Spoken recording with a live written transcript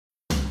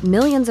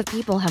Millions of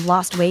people have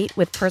lost weight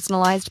with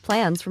personalized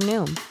plans from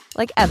Noom.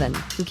 Like Evan,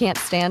 who can't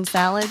stand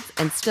salads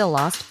and still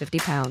lost 50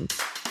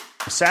 pounds.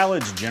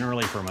 Salads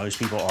generally for most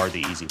people are the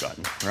easy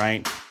button,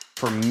 right?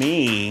 For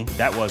me,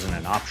 that wasn't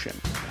an option.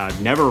 I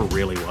never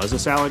really was a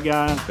salad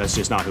guy. That's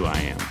just not who I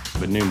am.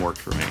 But Noom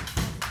worked for me.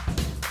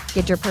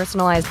 Get your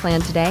personalized plan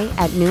today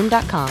at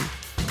Noom.com.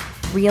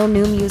 Real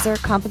Noom user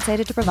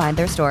compensated to provide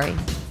their story.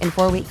 In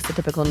 4 weeks, the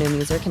typical Noom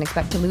user can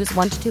expect to lose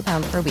 1 to 2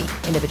 pounds per week.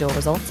 Individual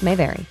results may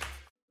vary.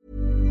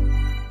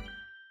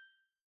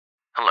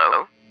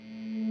 Hello?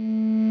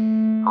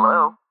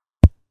 Hello?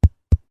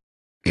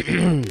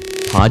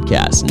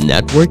 Podcast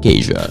Network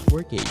Asia.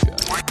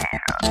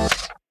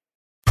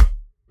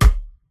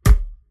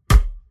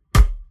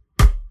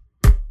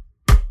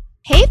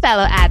 Hey,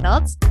 fellow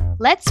adults!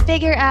 Let's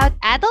figure out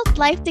adult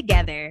life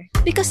together.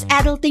 Because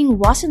adulting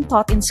wasn't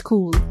taught in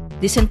school.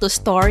 Listen to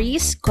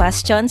stories,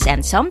 questions,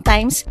 and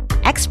sometimes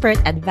expert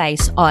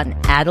advice on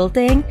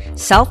adulting,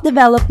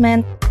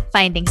 self-development,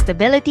 Finding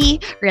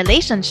stability,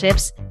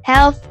 relationships,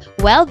 health,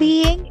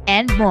 well-being,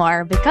 and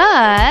more.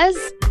 Because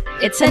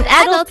it's an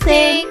adult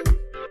thing!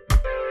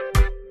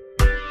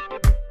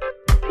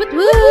 Woot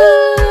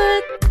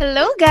woot!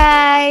 Hello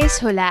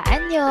guys!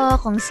 Hulaan nyo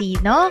kung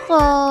sino ko.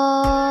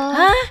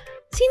 Ha?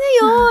 Sino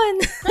yun?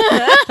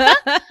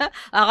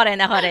 Ako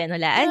rin.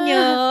 Hulaan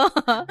nyo.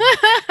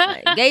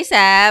 Guys,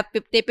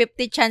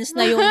 50-50 chance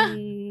na yung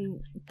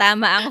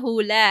tama ang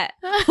hula.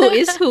 Who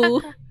is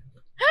who?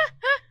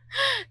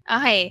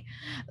 Okay,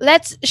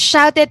 let's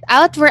shout it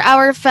out for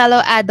our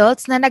fellow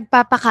adults na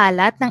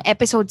nagpapakalat ng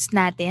episodes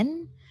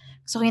natin.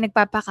 So, yung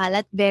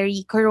nagpapakalat,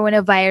 very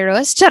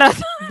coronavirus. Charot.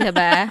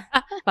 Diba?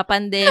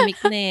 Papandemic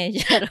na eh.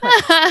 Charot.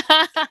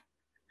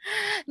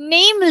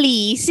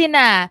 Namely,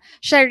 sina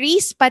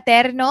Charisse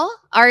Paterno,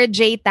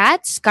 RJ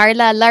Tats,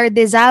 Carla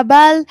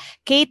Lardezabal,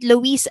 Kate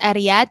Luis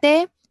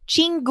Ariate,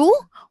 Chingu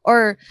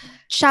or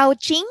Chao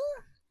Ching,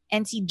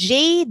 and si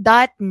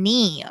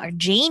J.Ni or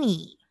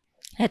Janie.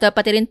 Ito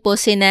pati rin po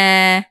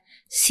sina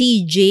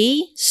CJ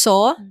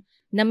So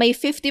na may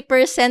 50%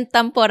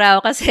 tampo raw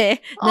kasi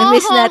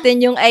na-miss natin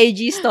yung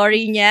IG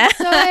story niya.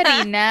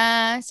 Sorry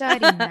na.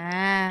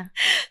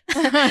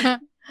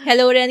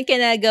 Hello rin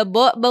kina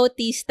Gabo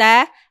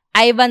Bautista,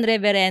 Ivan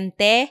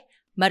Reverente,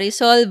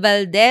 Marisol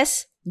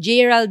Valdez,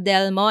 Gerald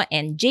Delmo,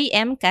 and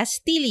JM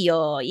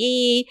Castillo.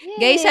 Yay!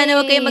 Guys, sana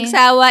huwag kayong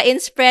magsawa in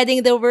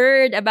spreading the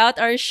word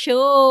about our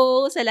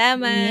show.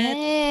 Salamat!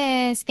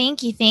 Yes,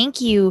 thank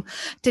you.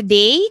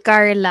 Today,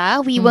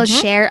 Carla, we will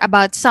share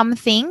about some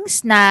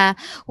things na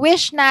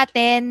wish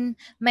natin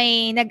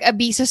may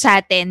nag-abiso sa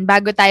atin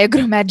bago tayo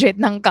graduate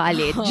ng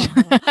college.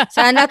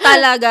 Sana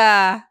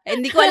talaga.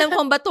 Hindi ko alam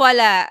kung ba't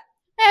wala.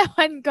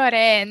 Ewan ko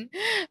rin.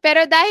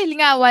 Pero dahil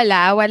nga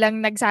walang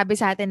nagsabi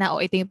sa atin na,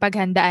 ito yung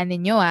paghandaan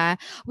ninyo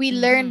we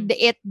learned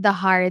it the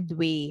hard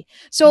way.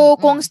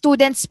 So, kung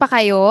students pa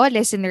kayo,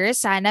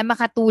 listeners, sana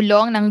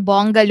makatulong ng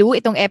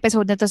bonggalu itong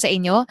episode na to sa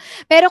inyo.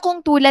 Pero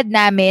kung tulad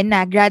namin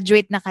na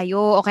graduate na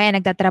kayo o kaya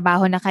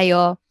nagtatrabaho na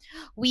kayo,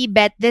 we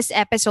bet this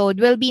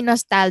episode will be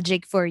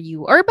nostalgic for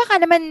you. Or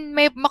baka naman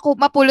may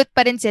mapulot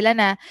pa rin sila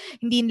na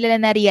hindi nila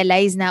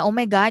na-realize na, oh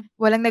my God,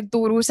 walang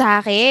nagturo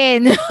sa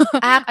akin.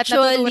 At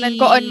natutunan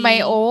ko on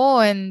my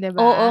own. Diba?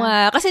 Oo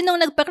nga. Kasi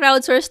nung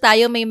nagpa-crowdsource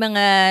tayo, may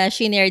mga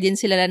shinare din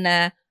sila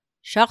na,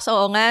 shocks,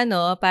 oo nga,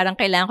 no? Parang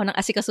kailangan ko ng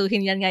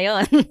asikasuhin yan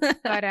ngayon.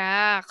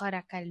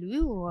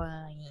 Karakalu.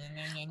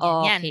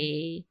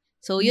 Okay.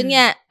 So, yun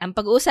nga. Ang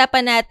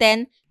pag-uusapan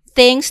natin,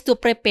 things to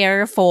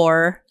prepare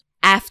for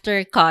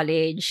after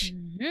college.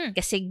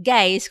 Kasi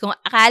guys, kung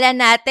akala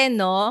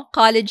natin, no,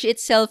 college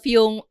itself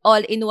yung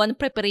all-in-one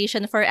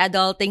preparation for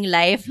adulting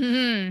life.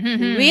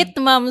 Wait,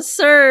 ma'am,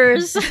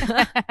 sirs!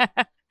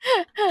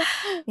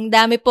 Ang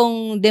dami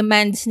pong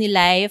demands ni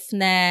life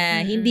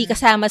na hindi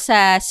kasama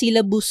sa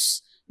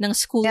syllabus ng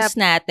schools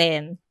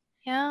natin.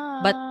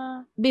 Yeah. But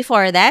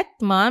before that,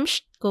 ma'am,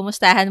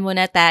 kumustahan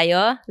muna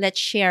tayo.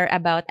 Let's share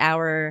about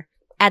our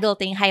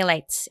adulting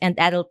highlights and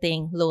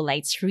adulting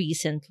lowlights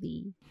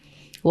recently.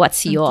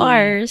 What's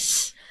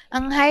yours?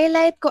 Ang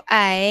highlight ko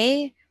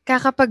ay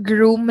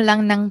kakapag-groom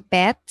lang ng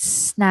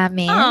pets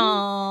namin.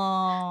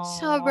 Aww.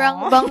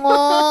 Sobrang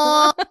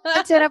bango.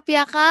 Ang sarap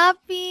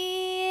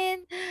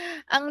yakapin.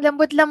 Ang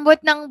lambot-lambot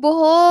ng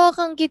buhok.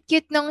 Ang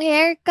cute-cute ng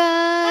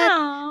haircut.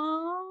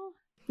 Aww.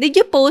 Did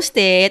you post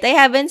it? I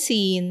haven't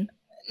seen.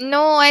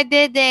 No, I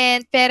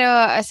didn't. Pero,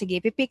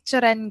 sige,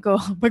 pipicturean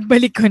ko.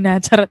 Pagbalik ko na.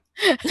 Charot.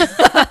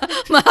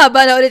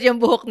 Mahaba na ulit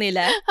yung buhok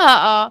nila.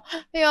 Oo.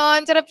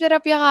 Ayun,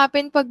 sarap-sarap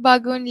yakapin pag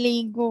bagong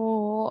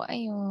ligo.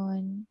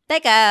 Ayun.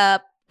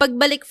 Teka,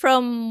 pagbalik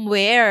from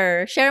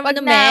where? Share mo Wag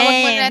naman. na, wag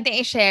mo natin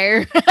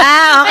i-share.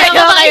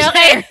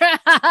 Okay.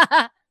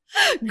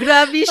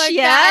 Grabe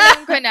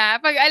siya.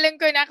 Pag alam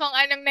ko na kung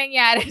anong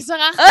nangyari,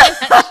 saka ko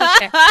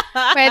na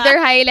whether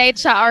highlight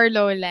siya or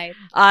low light.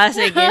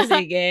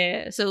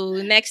 Sige.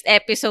 So, next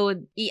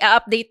episode,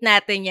 i-update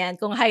natin yan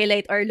kung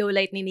highlight or low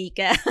light ni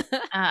Nika.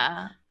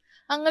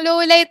 Ang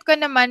lowlight ko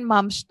naman,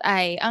 moms,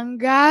 ay,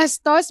 ang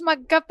gastos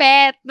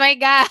magkapet. My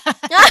God.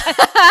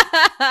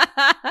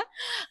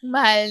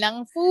 Mahal ng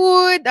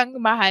food, ang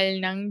mahal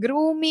ng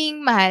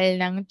grooming, mahal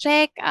ng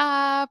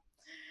check-up.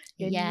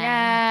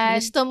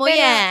 Ganyan. Gusto mo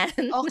Pero,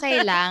 yan.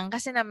 okay lang.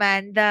 Kasi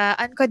naman, the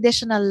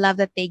unconditional love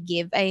that they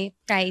give ay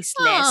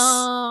priceless.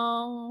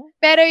 Aww.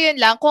 Pero yun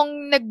lang, kung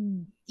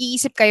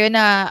nag-iisip kayo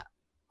na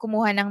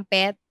kumuha ng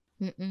pet,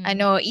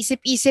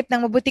 isip-isip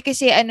ng mabuti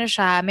kasi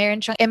siya, meron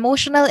siyang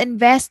emotional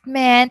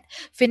investment,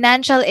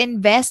 financial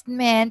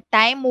investment,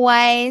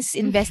 time-wise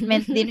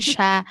investment din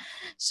siya.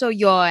 So,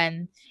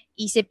 yon,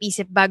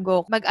 isip-isip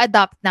bago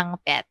mag-adopt ng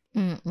pet.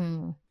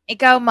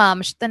 Ikaw,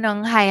 ma'am,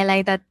 tanong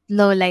highlight at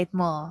lowlight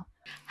mo.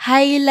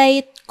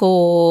 Highlight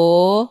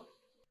ko,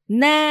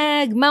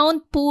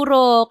 nag-Mount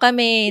Puro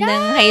kami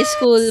ng high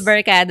school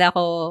barkada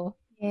ko.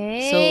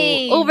 Yay! So,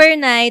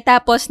 overnight,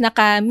 tapos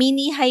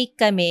naka-mini hike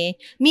kami.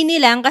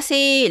 Mini lang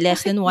kasi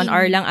less than 1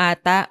 hour lang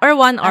ata. Or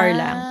 1 hour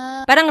lang.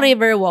 Parang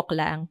river walk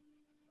lang.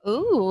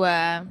 Ooh.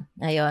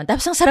 Ayun.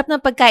 Tapos ang sarap ng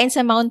pagkain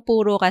sa Mount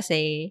Puro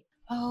kasi.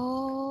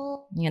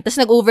 Oh. Yan. Tapos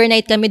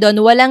nag-overnight kami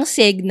doon. Walang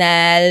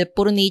signal.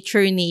 Puro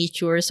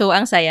nature. So,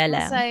 ang saya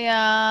lang.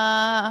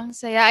 Ang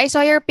saya. I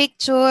saw your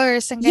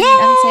pictures. Ang ganda.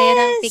 Ang saya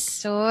ng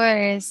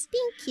pictures.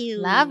 Thank you.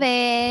 Love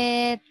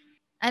it.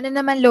 Ano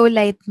naman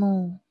lowlight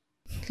mo?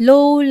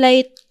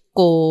 Lowlight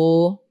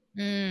ko.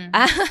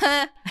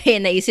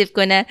 Ayun, naisip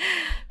ko na.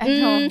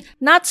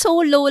 Not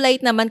so lowlight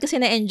naman kasi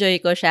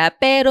na-enjoy ko siya.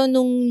 Pero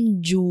nung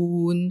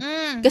June,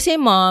 kasi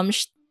mom,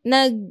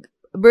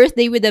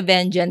 nag-birthday with a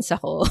vengeance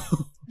ako.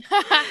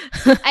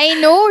 I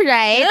know,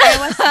 right? I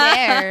was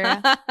there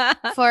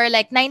for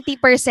like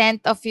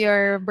 90% of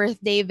your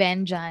birthday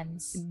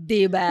vengeance.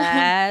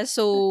 Diba?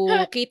 So,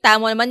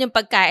 kita mo naman yung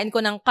pagkain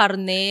ko ng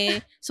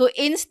karne. So,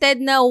 instead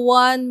na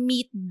 1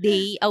 meat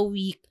day a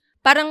week,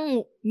 parang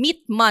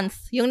meat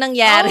month yung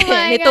nangyari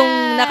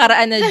nitong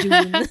nakaraan na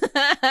June.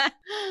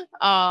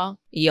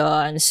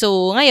 Yun.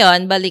 So,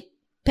 ngayon, balik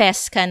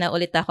pesca na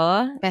ulit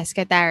ako.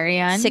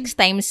 Pescatarian? 6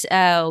 times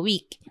a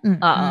week.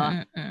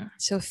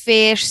 So,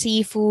 fish,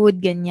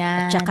 seafood,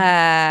 ganyan. At saka,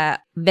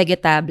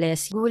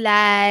 vegetables.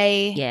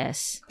 Gulay.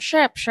 Yes.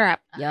 Sharp.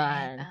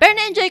 Yan. Pero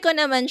na-enjoy ko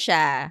naman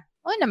siya.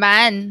 Oo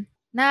naman.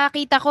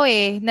 Nakakita ko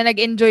na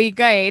nag-enjoy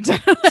ka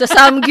Sa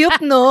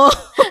Samgyup, no?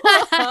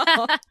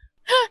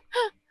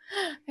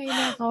 Ay,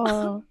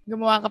 nako.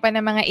 Gumawa ka pa ng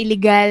mga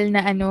illegal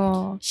na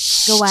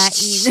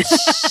gawain.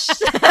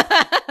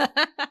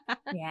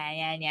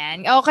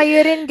 Yan. O,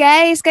 kayo rin,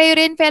 guys. Kayo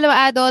rin, fellow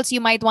adults, you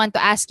might want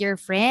to ask your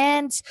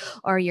friends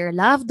or your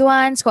loved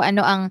ones kung ano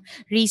ang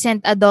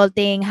recent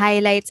adulting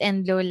highlights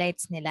and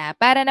lowlights nila.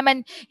 Para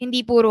naman,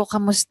 hindi puro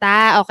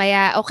kamusta o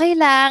kaya okay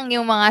lang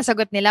yung mga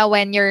sagot nila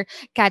when you're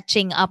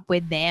catching up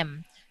with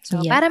them. So,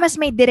 para mas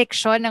may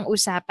direksyon ng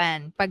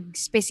usapan pag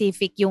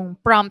specific yung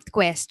prompt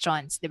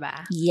questions, di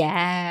ba?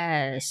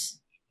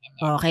 Yes.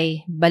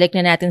 Okay, balik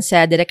na natin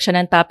sa direksyon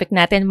ng topic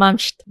natin, Ma'am.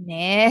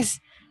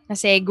 Yes.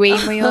 Na-segue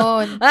mo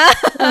yun.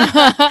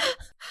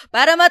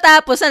 Para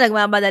matapos na,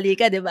 nagmamadali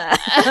ka, di ba?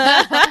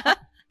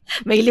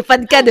 May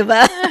lipad ka, di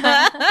ba?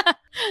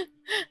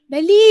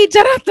 Dali,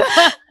 charot.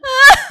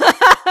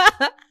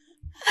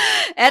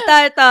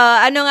 Eto.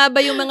 Ano nga ba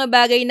yung mga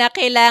bagay na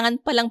kailangan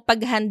palang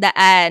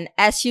paghandaan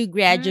as you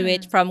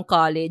graduate from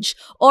college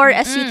or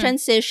as you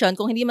transition,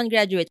 kung hindi man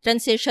graduate,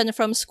 transition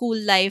from school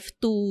life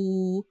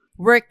to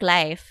work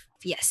life?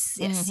 Yes.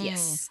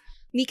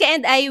 Nika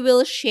and I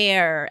will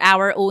share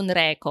our own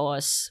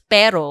recos.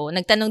 Pero,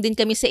 nagtanong din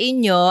kami sa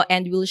inyo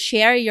and we'll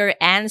share your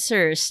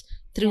answers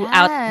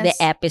throughout the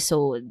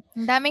episode.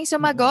 Ang daming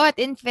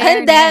sumagot. In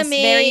fairness,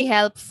 very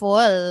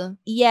helpful.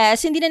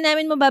 Yes, hindi na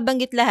namin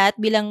mababanggit lahat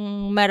bilang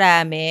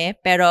marami,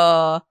 pero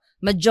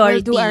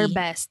majority. We'll do our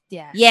best,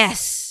 yeah.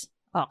 Yes.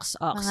 Ox.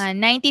 Mga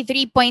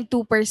 93.2%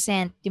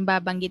 yung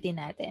babanggitin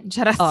natin.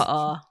 Charot.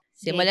 Oo.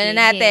 Simulan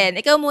na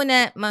natin. Ikaw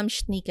muna, Ma'am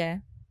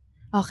Shnika.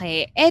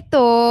 Okay.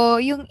 Ito,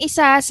 yung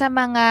isa sa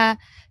mga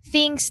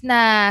things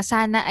na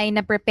sana ay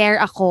na-prepare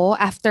ako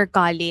after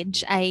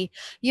college ay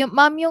yung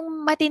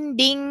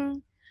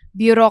matinding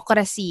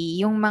bureaucracy,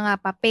 yung mga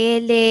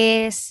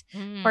papeles,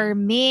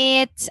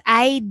 permits,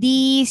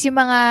 IDs, yung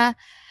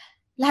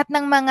lahat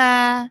ng mga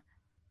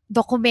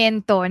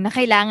dokumento na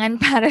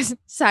kailangan para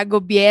sa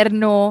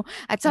gobyerno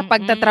at sa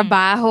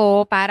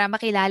pagtatrabaho para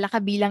makilala ka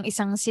bilang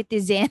isang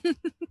citizen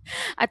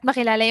at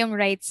makilala yung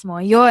rights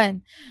mo. Yun.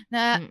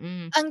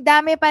 Ang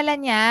dami pala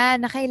niya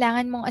na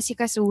kailangan mong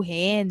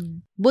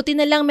asikasuhin. Buti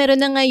na lang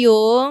meron na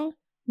ngayong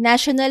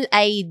national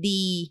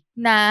ID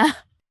na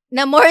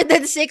more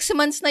than 6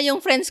 months na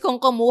yung friends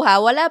kong kumuha,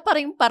 wala pa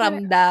rin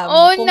paramdam.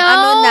 Oh, kung no!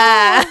 Ano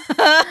na.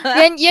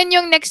 yan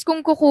yung next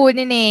kong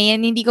kukunin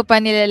Yan, hindi ko pa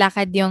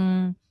nilalakad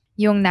yung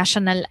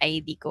national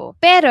ID ko.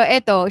 Pero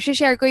eto,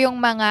 share ko yung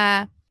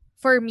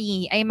for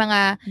me, ay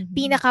mga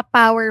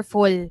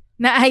pinaka-powerful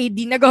na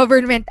ID, na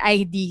government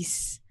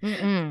IDs.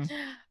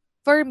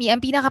 For me,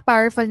 ang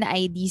pinaka-powerful na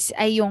IDs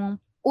ay yung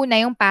una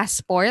yung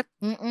passport.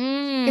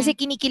 Mm-mm. Kasi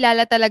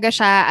kinikilala talaga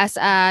siya as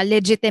a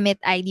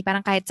legitimate ID.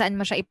 Parang kahit saan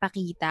mo siya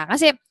ipakita.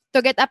 Kasi to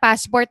get a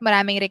passport,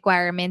 maraming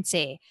requirements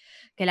eh.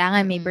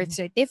 Kailangan may birth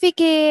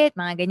certificate,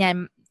 mga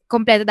ganyan.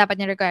 Kompleto dapat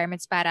yung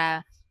requirements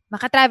para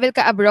makatravel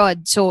ka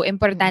abroad. So,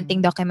 importanteng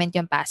document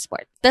yung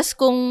passport. Tas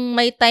kung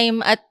may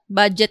time at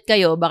budget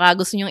kayo, baka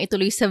gusto nyong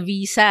ituloy sa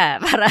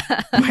visa para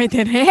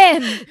Pwede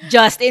rin.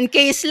 just in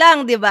case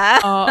lang, di ba?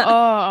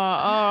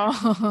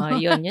 Oo.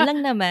 Yun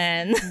lang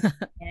naman.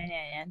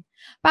 Yan.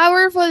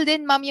 Powerful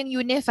din, ma'am,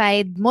 yung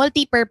Unified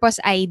Multi-Purpose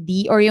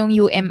ID or yung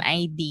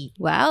UMID.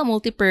 Wow,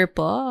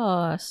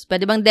 multi-purpose.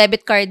 Pwede bang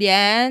debit card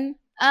yan?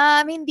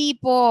 Hindi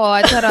po.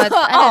 Charot.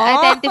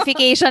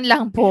 Identification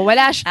lang po.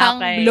 Wala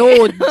siyang Okay.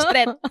 load.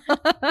 Spread.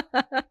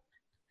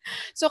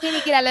 So,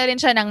 kinikilala rin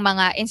siya ng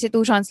mga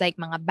institutions like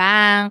mga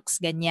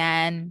banks,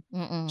 ganyan.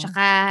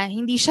 Tsaka,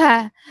 hindi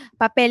siya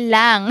papel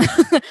lang.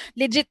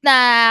 Legit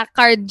na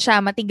card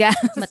siya, matigas.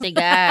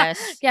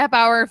 Kaya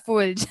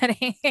powerful.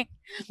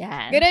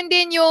 Yan. Ganun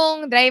din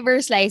yung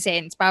driver's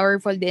license.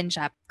 Powerful din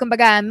siya.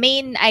 Kumbaga,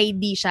 main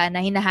ID siya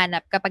na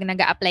hinahanap kapag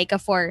nag-a-apply ka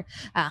for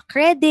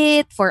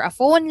credit, for a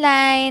phone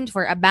line,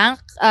 for a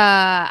bank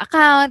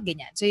account,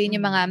 ganyan. So, yun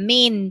yung mga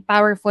main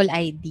powerful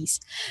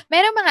IDs.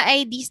 Merong mga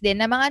IDs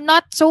din na mga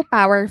not so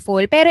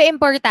powerful, pero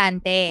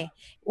importante.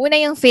 Una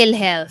yung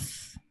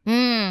PhilHealth.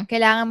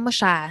 Kailangan mo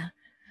siya.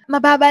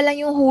 Mababa lang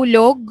yung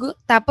hulog.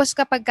 Tapos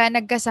kapag ka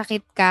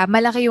nagkasakit ka,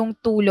 malaki yung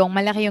tulong,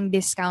 malaki yung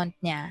discount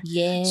niya.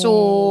 Yes.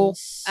 So,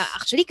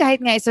 actually, kahit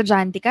nga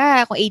estudyante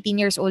ka, kung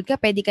 18 years old ka,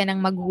 pwede ka nang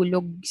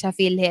maghulog sa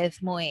PhilHealth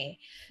mo eh.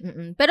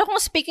 Pero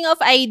kung speaking of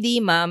ID,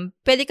 ma'am,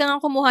 pwede ka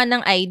nga kumuha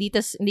ng ID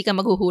tas hindi ka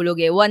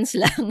maghuhulog once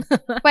lang.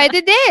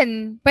 Pwede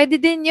din. Pwede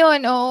din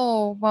yun.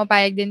 Oo,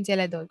 pumapayag din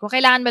sila doon. Kung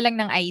kailangan mo lang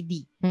ng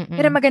ID.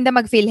 Pero maganda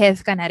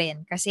mag-PhilHealth ka na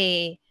rin.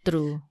 Kasi,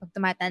 true. Pag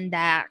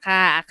tumatanda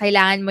ka,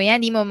 kailangan mo yan.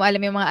 Hindi mo alam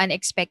yung mga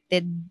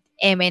unexpected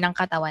ng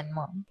katawan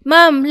mo.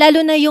 Ma'am, lalo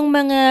na yung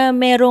mga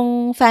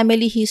merong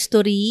family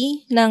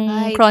history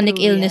ng chronic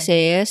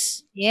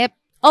illnesses. Yep.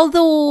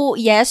 Although,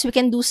 yes, we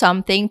can do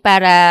something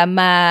para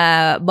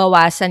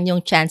mabawasan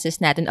yung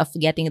chances natin of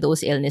getting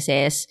those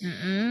illnesses.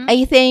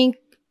 I think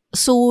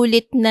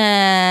sulit na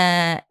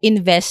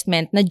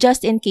investment, na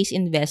just in case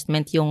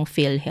investment yung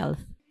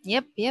PhilHealth.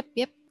 Yep.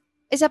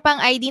 Isa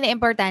pang ID na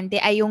importante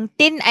ay yung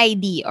TIN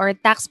ID or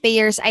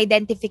Taxpayer's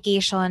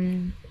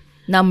Identification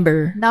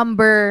Number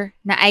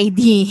na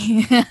ID.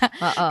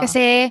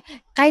 Kasi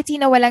kahit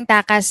sino walang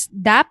takas,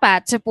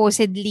 dapat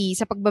supposedly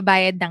sa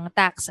pagbabayad ng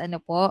tax,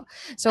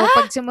 So,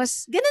 pag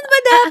ganun ba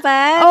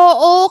dapat?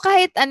 Oo,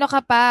 kahit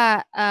ka pa,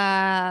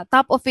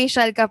 top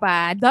official ka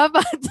pa,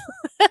 dapat.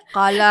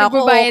 Kala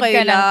ko okay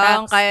ka ng tax.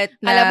 lang kahit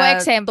na alam mo,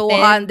 exempted.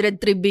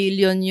 203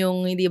 billion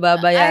yung hindi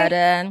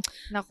babayaran.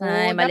 Naku,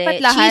 Ay, mali. dapat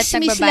lahat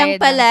Chismis nagbabayad lang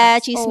pala. ng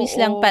tax. Chismis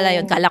lang pala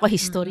yun. Kala ko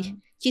history.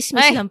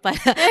 Chismis lang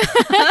pala.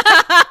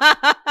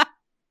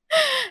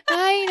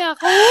 Ay,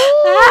 naku.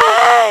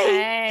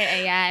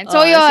 Ayan.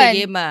 So, yun.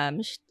 Sige, ma'am.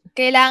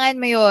 Kailangan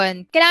mo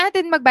yun. Kailangan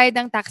natin magbayad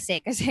ng tax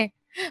kasi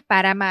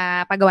para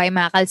mapagawa yung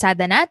mga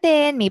kalsada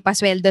natin, may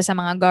pasweldo sa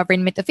mga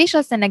government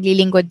officials na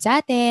naglilingkod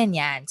sa atin.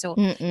 Yan. So,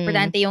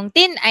 importante yung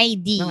TIN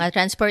ID. Mga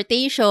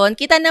transportation.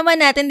 Kita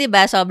naman natin, di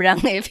ba, sobrang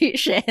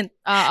efficient.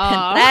 Oo.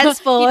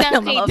 Transport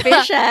ng mga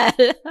official.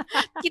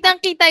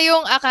 Kitang-kita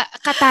yung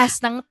katas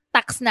ng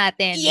tax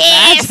natin.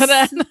 Yes!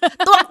 Diba?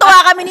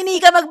 Tuwak-tuwa kami ni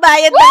Nika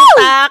magbayad ng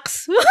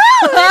tax.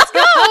 Let's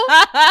go!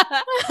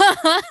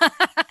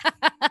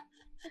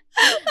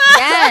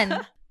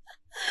 Yan.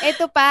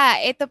 Ito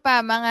pa,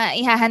 mga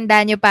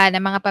ihahanda nyo pa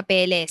na mga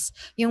papeles.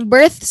 Yung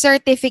birth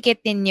certificate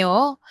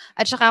ninyo,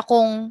 at saka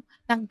kung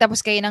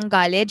nagtapos kayo ng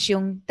college,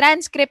 yung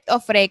transcript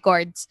of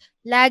records,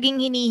 laging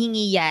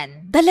hinihingi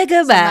yan.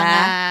 Talaga ba? Sa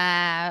mga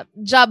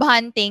job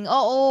hunting.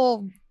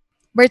 Oo.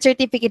 Birth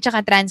certificate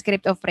tsaka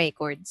transcript of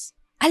records.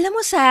 Alam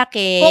mo sa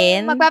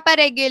akin, kung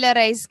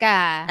magpapa-regularize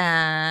ka,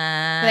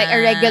 like a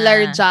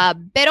regular job.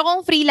 Pero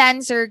kung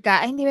freelancer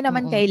ka, hindi mo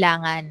naman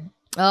kailangan.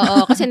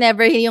 Oo, kasi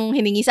never yung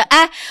hiningi sa...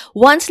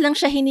 once lang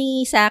siya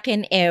hiningi sa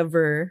akin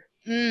ever.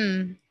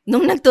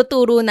 Nung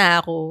nagtuturo na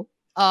ako.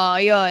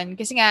 Yun.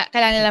 Kasi nga,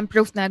 kailangan nilang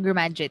proof na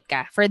graduate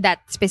ka for that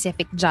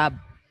specific job.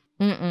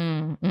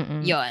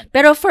 Yun.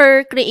 Pero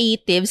for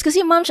creatives,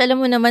 kasi ma'am,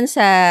 alam mo naman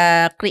sa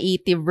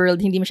creative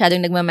world, hindi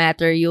masyadong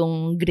nagmamatter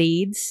yung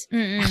grades.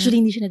 Actually,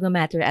 hindi siya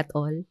nagmamatter at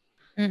all.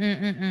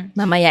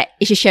 Mamaya,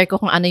 isi-share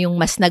ko kung ano yung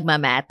mas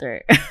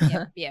nagmamatter.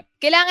 Yep.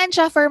 Kailangan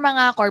siya for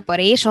mga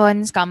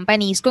corporations,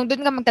 companies. Kung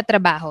doon ka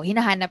magtatrabaho,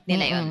 hinahanap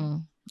nila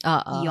yun.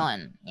 Oo.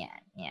 Yun.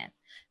 Yan.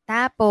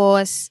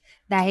 Tapos,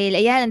 dahil,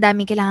 ayan, ang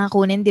daming kailangan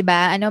kunin, di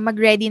ba?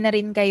 Mag-ready na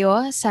rin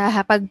kayo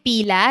sa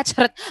pagpila.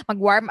 Charot,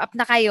 mag-warm up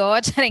na kayo.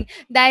 Charing,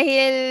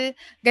 dahil,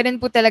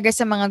 ganun po talaga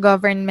sa mga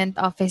government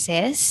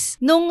offices.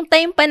 Nung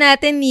time pa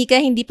natin,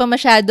 Nika, hindi pa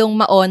masyadong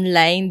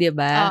ma-online, di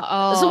ba?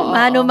 Oo. So,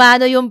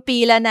 mano-mano yung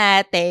pila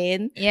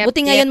natin. Yep,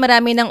 Buti ngayon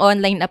marami ng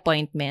online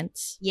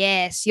appointments.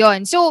 Yes,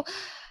 yun. So,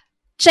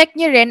 check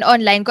nyo rin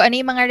online kung ano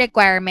yung mga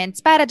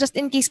requirements para just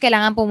in case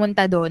kailangan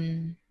pumunta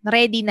doon.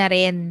 ready na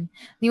rin.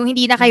 Yung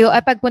hindi na kayo,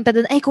 pagpunta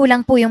doon, ay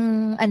kulang po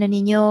yung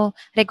ninyo,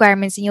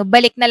 requirements niyo.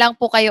 Balik na lang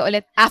po kayo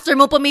ulit. After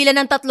mo pumila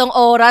ng 3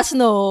 oras,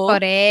 no?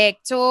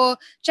 Correct. So,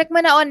 check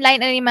mo na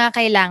online ano yung mga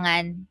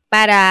kailangan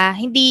para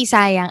hindi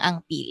sayang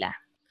ang pila.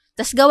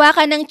 Tas gawa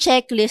ka ng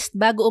checklist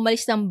bago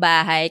umalis ng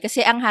bahay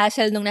kasi ang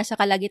hassle nung nasa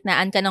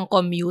kalagitnaan ka ng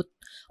commute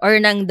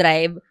or ng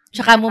drive,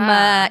 tsaka mo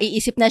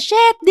maiisip na,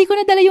 shit, di ko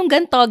nadala yung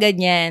ganto,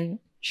 ganyan.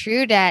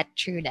 True that.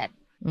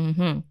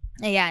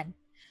 Ayan.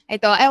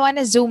 Ito, I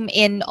wanna zoom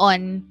in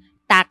on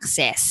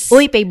taxes.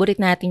 Uy,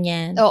 favorite natin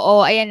yan.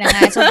 Oo, ayan na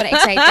nga. Sobrang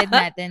excited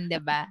natin,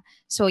 diba?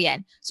 So,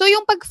 yan. So,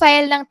 yung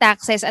pag-file ng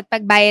taxes at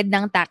pagbayad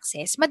ng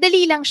taxes,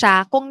 madali lang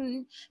siya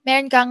kung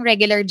meron kang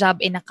regular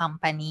job in a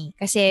company.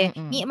 Kasi,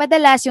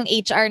 madalas yung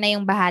HR na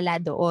yung bahala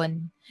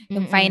doon.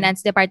 Yung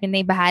finance department na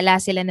yung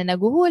bahala, sila na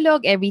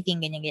naguhulog,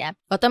 everything, ganyan.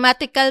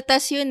 Automatical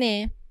task yun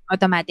eh.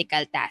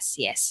 Automatical task,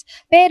 yes.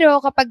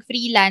 Pero, kapag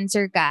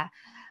freelancer ka,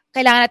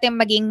 kailangan natin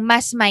maging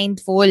mas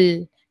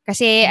mindful.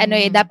 Kasi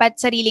dapat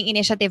sariling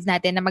initiative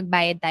natin na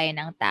magbayad tayo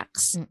ng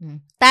tax.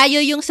 Tayo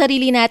yung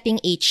sarili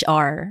nating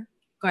HR.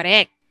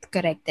 Correct.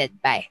 Corrected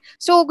by.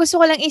 So,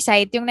 gusto ko lang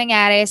i-cite yung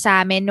nangyari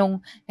sa amin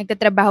nung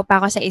nagtatrabaho pa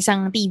ako sa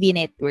isang TV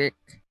network.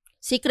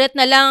 Secret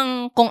na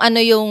lang kung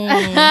ano yung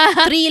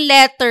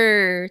 3-letter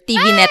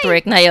TV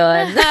network na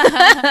yon.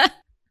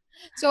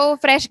 So,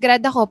 fresh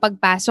grad ako.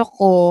 Pagpasok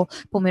ko,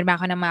 pumirma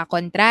ako ng mga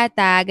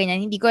kontrata,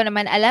 ganyan. Hindi ko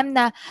naman alam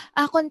na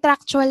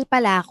contractual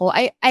pala ako.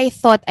 I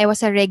thought I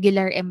was a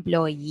regular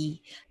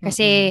employee.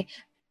 Kasi,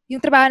 yung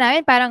trabaho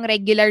namin parang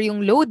regular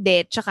yung load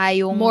tsaka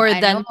yung more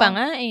than pa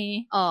nga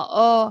eh.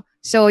 Oo.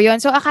 So,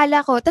 yun. So, akala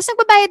ko. Tapos,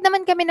 nagbabayad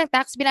naman kami ng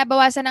tax.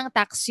 Binabawasan ng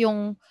tax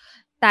yung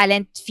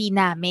talent fee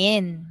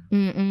namin.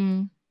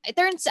 It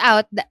turns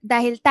out,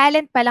 dahil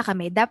talent pala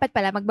kami, dapat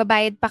pala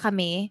magbabayad pa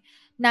kami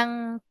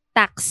ng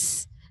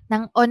tax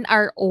ng on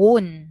our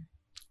own.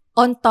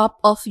 On top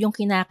of yung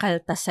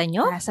kinakaltasan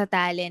nyo? Sa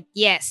talent.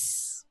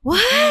 Yes.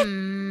 What?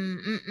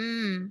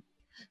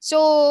 So,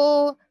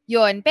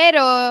 yun.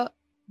 Pero,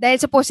 dahil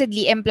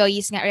supposedly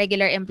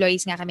regular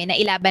employees nga kami,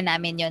 nailaban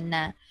namin yun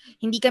na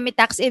hindi kami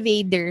tax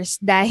evaders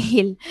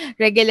dahil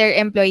regular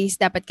employees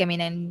dapat kami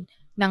ng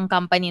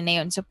company na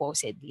yun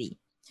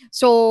supposedly.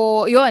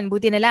 So, yun,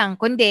 buti na lang.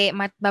 Kundi,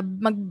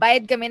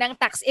 magbayad kami ng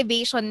tax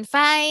evasion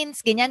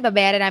fines, ganyan,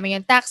 babayaran namin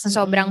yung tax na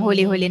sobrang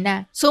huli-huli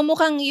na. So,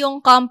 mukhang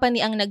yung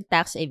company ang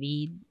nag-tax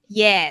evade?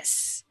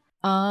 Yes.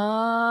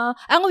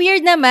 Ang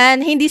weird naman,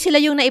 hindi sila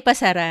yung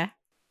naipasara.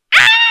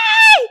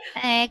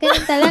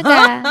 Ganun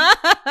talaga.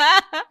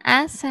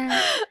 Asa.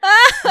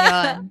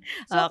 Yun.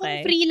 So,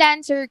 kung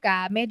freelancer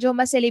ka, medyo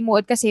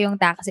masalimuot kasi yung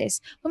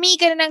taxes.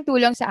 Humingi ka na ng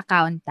tulong sa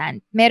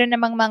accountant. Meron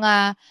namang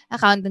mga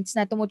accountants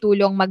na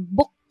tumutulong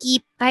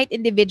mag-bookkeep kahit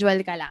individual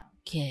ka lang.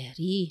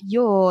 Carry.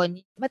 Yun.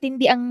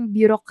 Matindi ang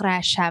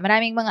bureaucracia.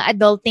 Maraming mga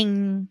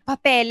adulting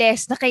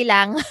papeles na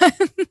kailangan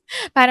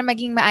para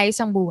maging maayos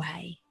ang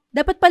buhay.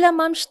 Dapat pala,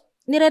 ma'am,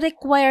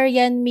 nire-require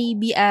yan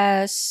maybe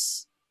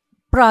as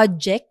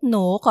project,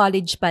 no?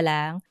 College pa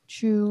lang.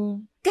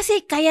 True.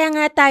 Kasi kaya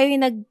nga tayo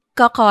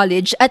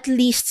nagka-college, at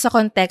least sa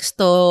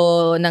konteksto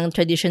ng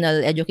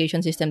traditional education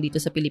system dito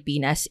sa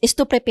Pilipinas, is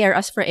to prepare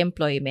us for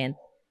employment.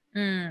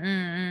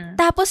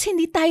 Tapos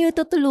hindi tayo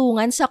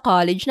tutulungan sa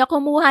college na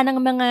kumuha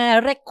ng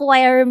mga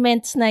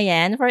requirements na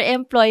yan for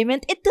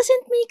employment. It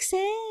doesn't make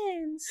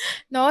sense.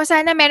 No,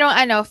 sana merong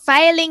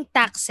filing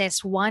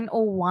taxes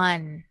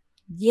 101.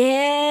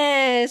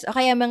 Yes! O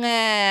kaya mga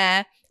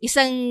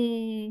isang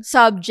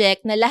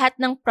subject na lahat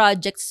ng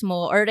projects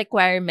mo or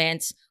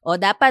requirements,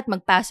 dapat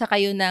magpasa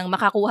kayo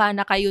makakuha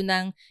na kayo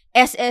ng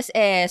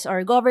SSS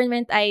or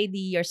government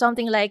ID or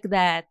something like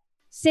that.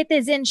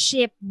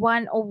 Citizenship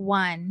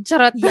 101.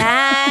 Charot.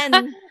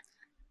 Yan!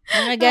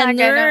 Mga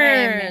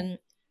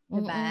ganun.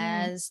 Diba?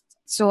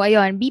 So,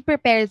 ayun, be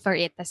prepared for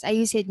it. Tas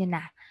ayusin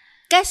nyo na.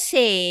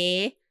 Kasi,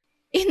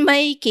 in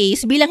my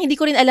case, bilang hindi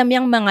ko rin alam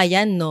yung mga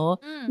yan, no?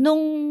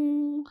 Nung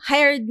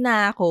hired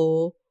na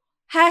ako,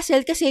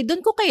 hassle kasi doon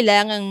ko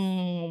kailangang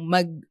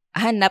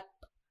maghanap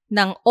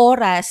ng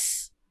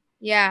oras.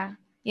 Yeah.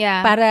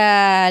 Para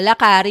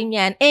lakarin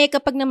yan.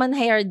 Kapag naman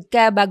hired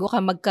ka, bago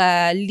ka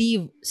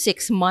magka-leave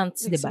 6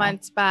 months, di ba? 6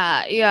 months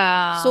pa.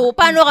 Yeah. So,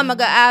 paano ka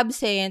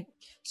mag-a-absent?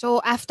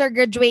 So, after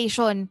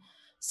graduation,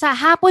 sa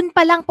hapon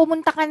pa lang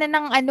pumunta ka na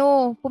ng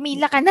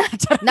pumila ka na.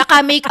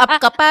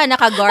 Naka-makeup ka pa,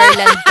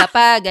 naka-garland ka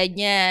pa,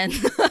 ganyan.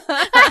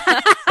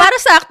 Para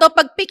sakto,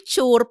 pag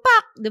picture,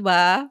 di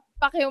ba?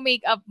 Pak yung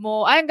makeup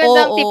mo. Ay, ang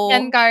gandang tip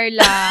yan,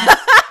 Carla.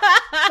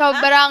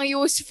 Sobrang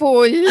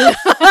useful.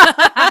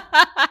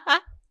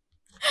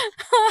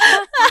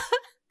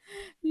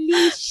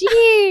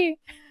 Lishi!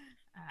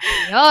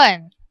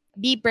 Ayun.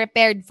 Be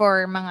prepared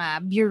for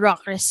mga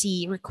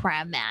bureaucracy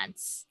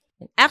requirements.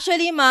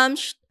 Actually, ma'am,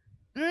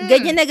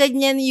 ganyan na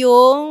ganyan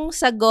yung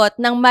sagot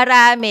ng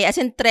marami,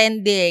 as in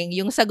trending,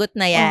 yung sagot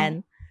na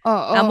yan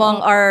among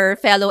our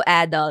fellow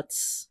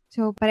adults.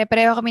 So,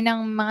 pare-pareho kami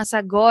ng mga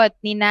sagot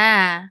ni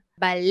na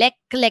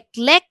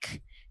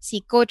Balek-lek-lek,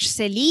 si Coach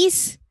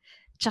Celis,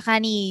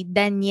 tsaka ni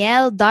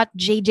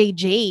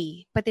Danielle.jjj,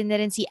 pati na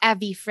rin si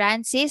Avi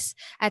Francis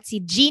at si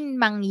Jean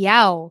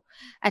Mangyao,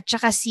 at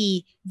tsaka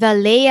si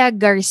Valea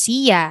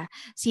Garcia,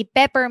 si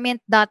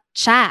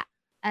Peppermint.cha,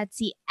 at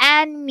si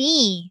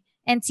Annie,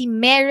 and si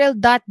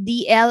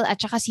Meryl.dl, at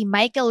tsaka si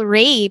Michael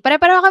Ray.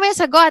 Para-para kami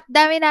sagot.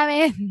 Dami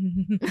namin.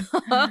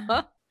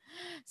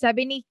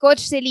 Sabi ni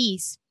Coach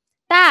Celis,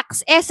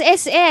 Tax,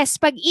 SSS,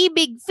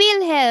 Pag-ibig,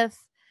 PhilHealth.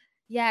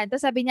 Yan.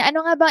 Tapos sabi niya,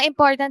 ano nga bang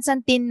importance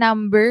ng TIN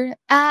number?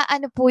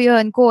 Ano po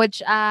yun,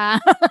 Coach?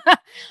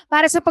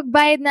 Para sa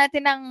pagbayad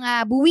natin ng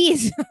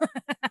buwis.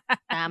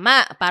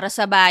 Tama, para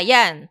sa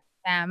bayan.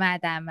 Tama.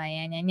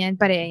 Yan.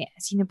 Pare,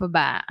 sino pa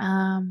ba?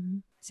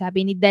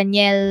 Sabi ni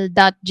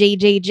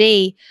Daniel.jjj,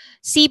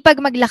 sipag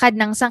maglakad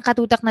ng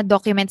sangkatutak na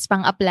documents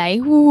pang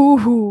apply.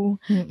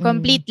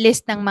 Complete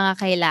list ng mga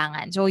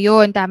kailangan. So,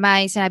 yun.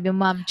 Tama yung sinabi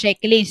mo, ma'am.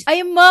 Checklist.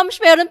 Ay, ma'am,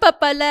 meron pa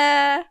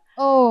pala.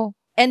 Oh.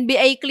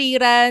 NBI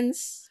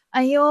clearance.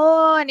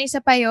 Ayun,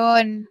 isa pa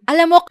yun.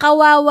 Alam mo,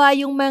 kawawa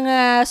yung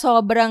mga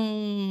sobrang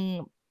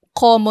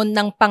common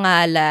ng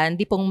pangalan.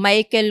 Di pong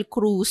Michael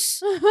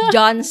Cruz,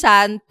 John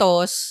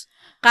Santos,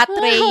 Kat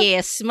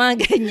Reyes, mga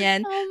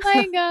ganyan. Oh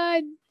my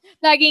God.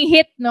 Laging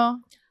hit,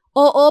 no?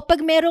 Oo,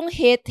 pag merong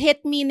hit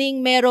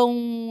meaning merong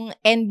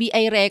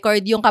NBI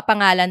record yung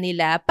kapangalan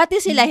nila. Pati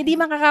sila, hindi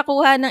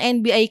makakakuha ng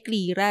NBI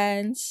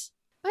clearance.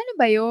 Paano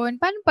ba yun?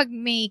 Paano pag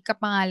may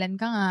kapangalan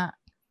ka nga?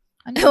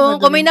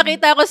 Kung may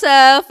nakita ko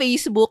sa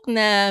Facebook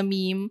na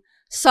meme,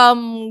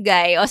 some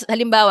guy, o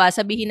halimbawa,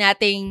 sabihin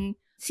nating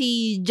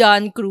si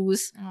John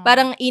Cruz,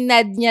 parang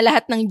inad niya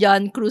lahat ng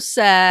John Cruz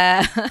sa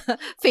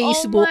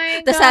Facebook.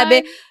 Tapos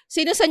sabi,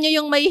 sino sa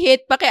inyo yung may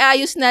hit?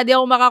 Pakiayos na, di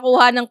ako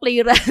makakuha ng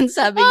clearance,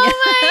 sabi niya. Oh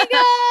my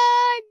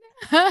God!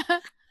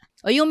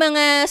 O yung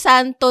mga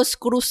Santos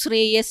Cruz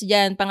Reyes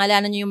dyan,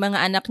 pangalanan nyo yung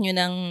mga anak nyo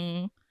ng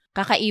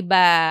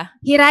kakaiba.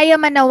 Hiraya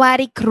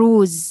Manawari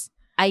Cruz.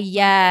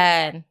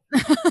 Ayan.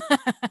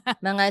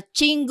 Mga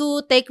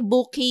Chingu,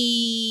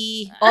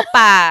 Tekbuki,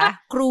 Opa,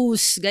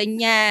 Cruz,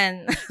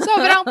 ganyan.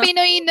 Sobrang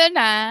Pinoy nun,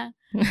 ha?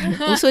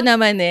 Uso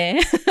naman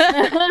eh.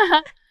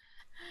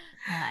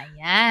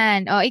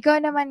 Ayan. O,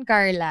 ikaw naman,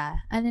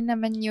 Carla. Ano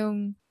naman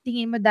yung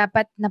tingin mo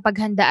dapat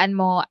napaghandaan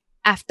mo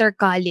after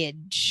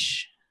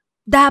college?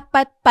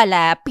 Dapat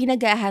pala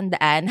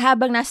pinaghahandaan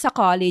habang nasa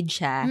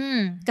college siya.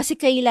 Kasi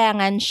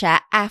kailangan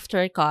siya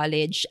after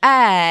college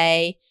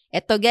ay...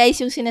 Ito guys,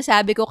 yung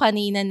sinasabi ko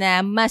kanina na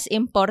mas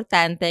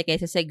importante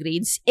kaysa sa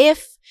grades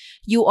if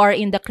you are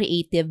in the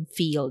creative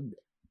field.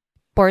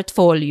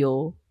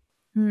 Portfolio.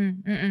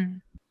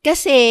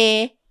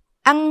 Kasi,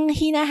 ang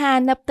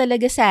hinahanap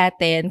talaga sa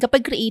atin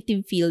kapag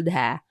creative field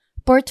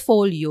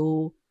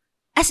portfolio.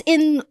 As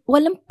in,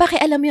 walang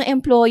pakialam yung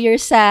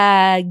employer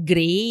sa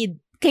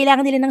grade.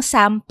 Kailangan nila ng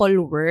sample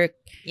work.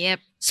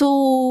 Yep. So,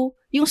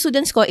 yung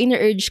students ko,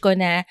 in-urge ko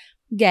na,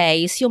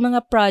 guys, yung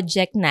mga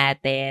project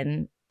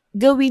natin,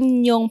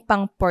 gawin yung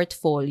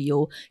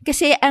pang-portfolio.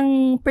 Kasi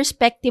ang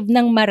perspective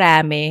ng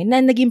marami,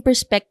 na naging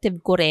perspective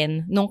ko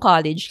rin nung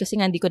college, kasi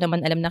nga hindi ko naman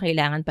alam na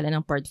kailangan pala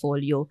ng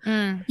portfolio,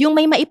 yung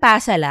may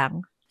maipasa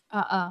lang.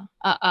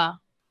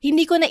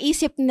 Hindi ko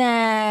naisip na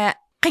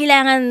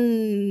kailangan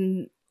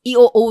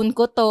i-own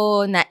ko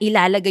to, na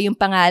ilalagay yung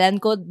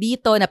pangalan ko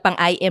dito, na pang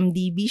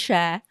IMDb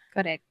siya.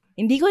 Correct.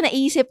 Hindi ko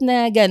naisip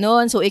na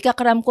ganon. So,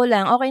 ikakram ko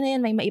lang, okay na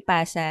yan, may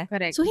maipasa.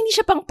 Correct. So, hindi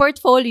siya pang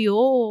portfolio.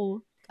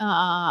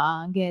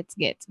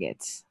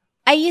 Gets.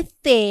 I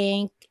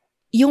think,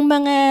 yung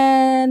mga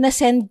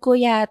nasend ko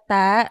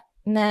yata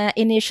na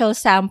initial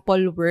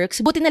sample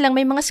works, buti na lang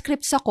may mga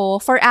scripts ako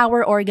for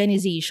our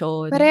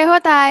organization. Pareho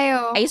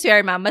tayo. I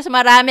swear, ma'am, mas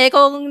marami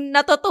kong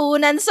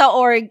natutunan sa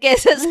org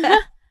kesa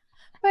sa...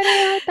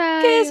 Pareho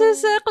tayo. Kesa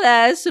sa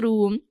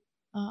classroom.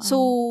 So,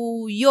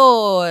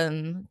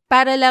 yun.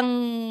 Para lang,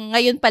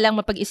 ngayon pa lang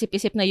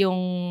mapag-isip-isip na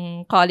yung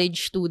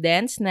college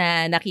students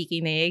na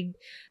nakikinig,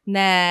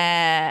 na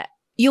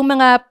yung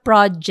mga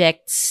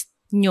projects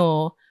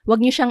nyo,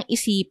 wag nyo siyang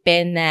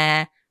isipin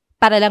na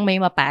para lang may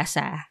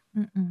mapasa.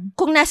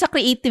 Kung nasa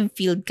creative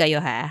field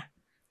kayo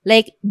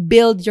like,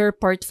 build your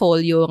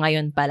portfolio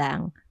ngayon pa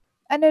lang.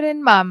 Ano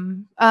rin,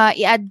 ma'am,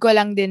 i-add ko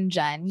lang din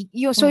dyan.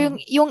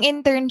 Yung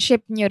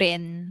internship nyo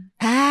rin,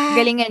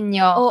 galingan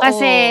nyo. Oo.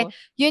 Kasi,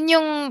 yun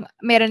yung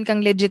meron kang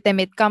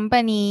legitimate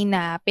company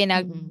na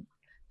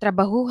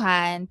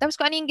pinagtrabahuhan. Tapos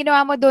kung ano yung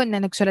ginawa mo doon,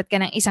 na nagsulat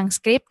ka ng isang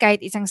script, kahit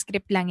isang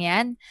script lang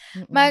yan,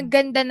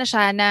 maganda na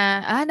siya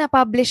na,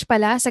 na-publish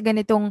pala sa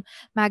ganitong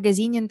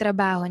magazine yung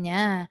trabaho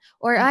niya.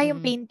 Or, yung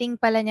painting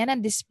pala niya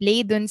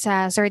na-display doon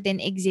sa certain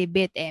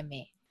exhibit,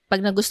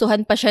 Pag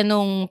nagustuhan pa siya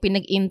nung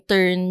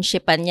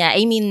pinag-internshipan niya,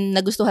 I mean,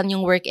 nagustuhan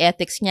yung work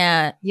ethics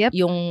niya,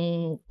 yung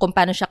kung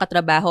paano siya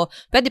katrabaho,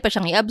 pwede pa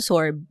siyang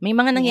i-absorb. May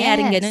mga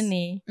nangyayaring ganun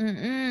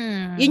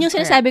Yun yung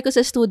sinasabi ko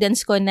sa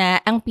students ko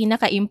na ang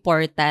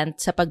pinaka-important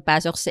sa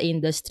pagpasok sa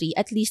industry,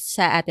 at least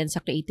sa atin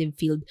sa creative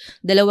field,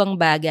 dalawang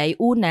bagay.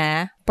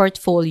 Una,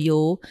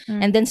 portfolio.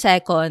 And then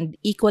second,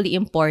 equally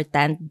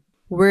important,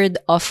 word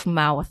of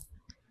mouth.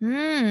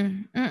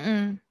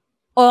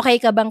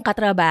 Okay ka bang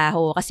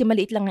katrabaho? Kasi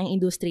maliit lang ang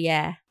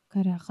industriya.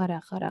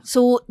 Correct.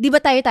 So, di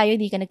ba tayo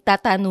hindi ka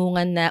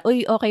nagtatanungan na,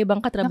 uy, okay bang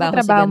katrabaho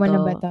si Nakatrabaho mo ganito?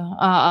 na ba to?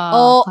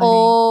 Oo.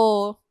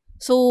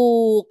 So,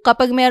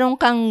 kapag meron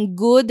kang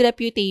good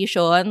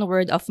reputation,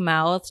 word of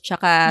mouth,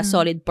 tsaka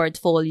solid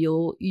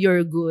portfolio,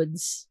 you're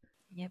goods.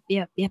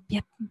 Yep.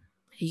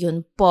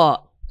 Yun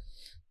po.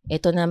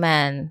 Ito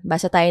naman,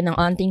 basa tayo ng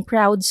onting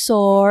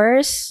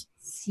crowdsource.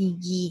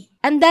 Sige.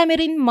 Ang dami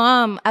rin,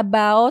 ma'am,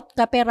 about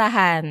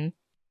kaperahan.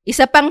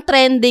 Isa pang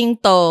trending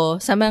to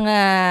sa mga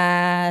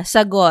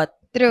sagot.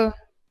 True.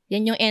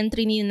 Yan yung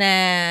entry ni na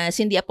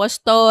Cindy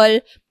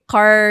Apostol,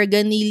 Car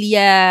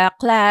Ganilla,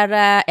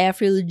 Clara,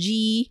 Efril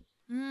G,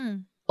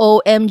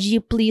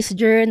 OMG Please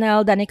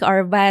Journal, Danica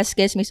R.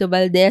 Vasquez, Miso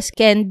Valdez,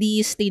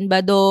 Candy, Steen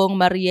Badong,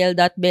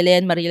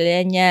 Mariel.Belen,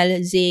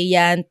 Marilenial,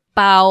 Zayan,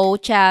 Pau,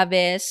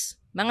 Chavez.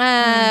 Mga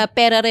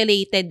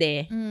pera-related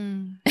eh.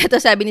 Ito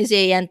sabi ni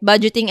Zayan,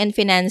 budgeting and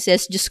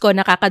finances, Diyos ko,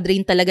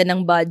 nakakadrain talaga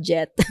ng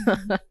budget.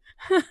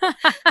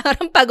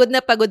 Parang pagod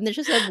na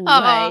siya sa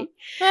buhay.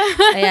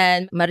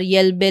 Ayan,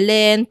 Mariel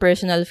Belen,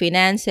 personal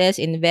finances,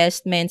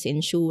 investments,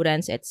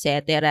 insurance,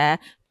 etc.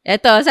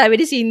 Eto, sabi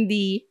ni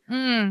Cindy,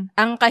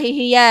 ang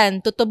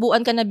kahihiyan, tutubuan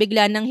ka na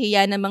bigla ng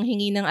hiya na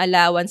manghingi ng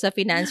allowance sa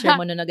financer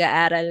mo nung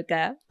nag-aaral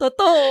ka.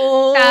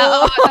 Totoo!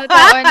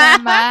 Totoo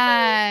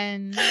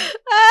naman.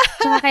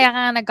 Tsaka kaya ka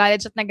nga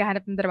nag-college at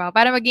naghahanap ng trabaho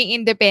para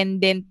maging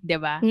independent, di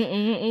ba?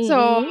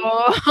 So,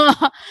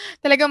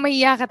 talagang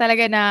mahiya ka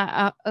talaga na,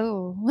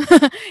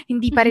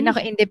 hindi pa rin ako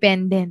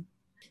independent.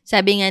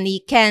 Sabi nga ni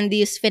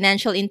Candice,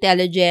 financial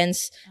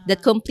intelligence,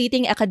 that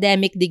completing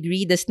academic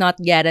degree does not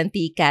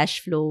guarantee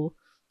cash flow.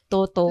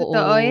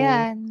 Totoo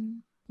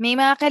yan. May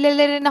mga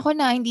kilala rin ako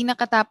na hindi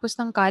nakatapos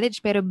ng college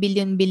pero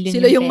billion-billion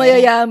sila yung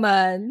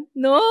mayayaman,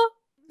 no?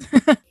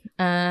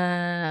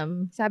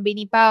 Sabi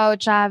ni Pao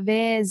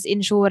Chavez,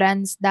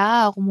 insurance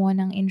daw.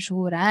 Kumuha ng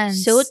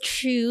insurance. So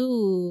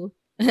true.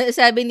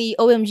 Sabi ni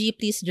OMG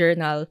Please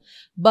Journal,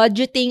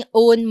 budgeting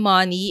own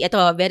money, ito,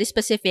 very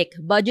specific,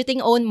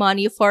 budgeting own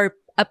money for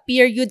a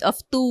period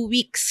of 2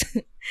 weeks.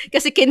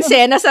 Kasi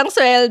kinsenas ang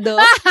sweldo.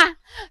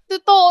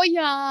 Totoo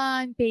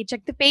yan.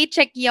 Paycheck to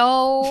paycheck,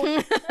 yo.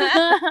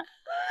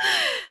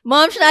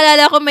 Moms,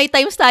 naalala ko may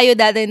times tayo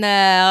dati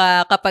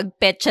na kapag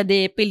petsa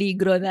de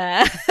peligro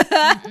na.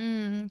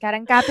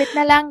 Karang kapit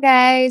na lang,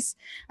 guys.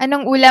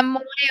 Anong ulam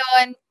mo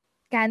ngayon?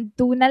 Canned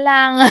tuna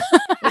lang.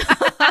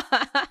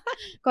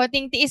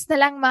 Konting tiis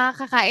na lang,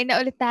 makakakain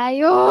na ulit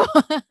tayo.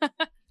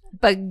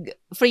 Pag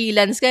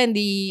freelance ka,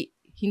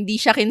 hindi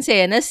siya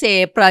kinsenas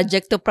eh.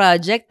 Project to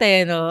project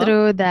eh, no?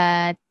 True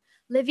that.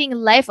 Living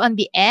life on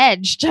the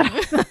edge.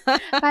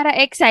 Para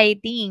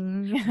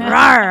exciting.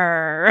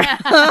 Rawr!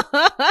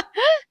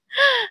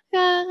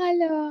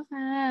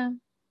 Kakaloka.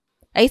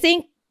 I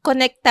think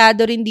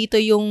konektado rin dito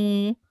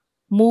yung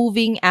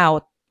moving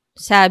out.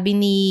 Sabi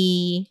ni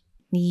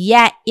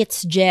Yeah,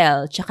 It's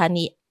Gel, tsaka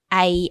ni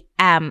I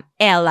Am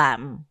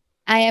Elam.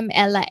 I Am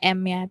Ella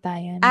M yata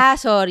yan.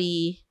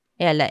 Sorry.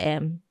 Ella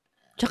M.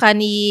 Tsaka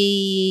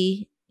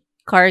ni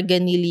Car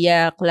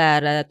Ganilla,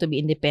 Clara, to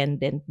be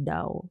independent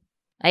daw.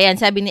 Ayan,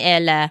 sabi ni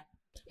Ella,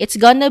 it's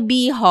gonna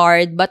be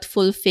hard but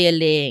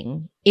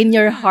fulfilling in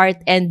your heart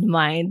and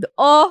mind.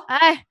 Oh!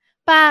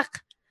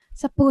 Pak!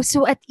 Sa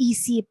puso at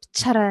isip.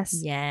 Charas.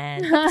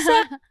 Yan.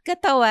 Sa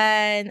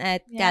katawan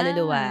at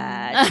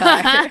kaluluwa.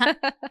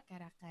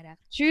 Karak.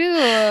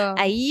 True.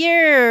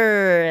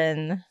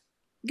 Ayun.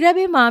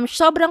 Grabe, ma'am.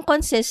 Sobrang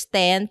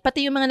consistent.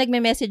 Pati yung mga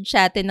nagme-message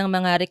sa atin ng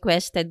mga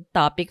requested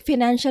topic,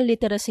 financial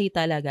literacy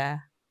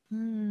talaga.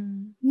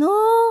 No?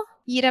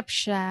 Hirap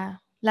siya.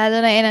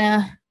 Lalo na in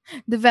a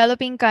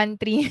developing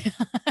country.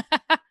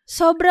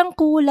 Sobrang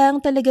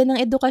kulang talaga ng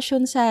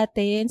edukasyon sa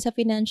atin sa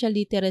financial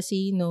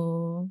literacy,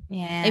 no?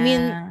 Yeah. I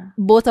mean,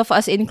 both of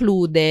us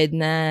included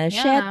na,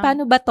 shit,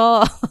 paano ba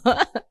to?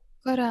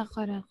 Correct.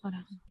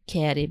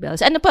 Carry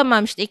bells. Ano pa,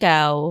 ma'am,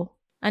 ikaw?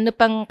 Ano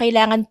pang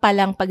kailangan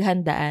palang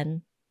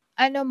paghandaan?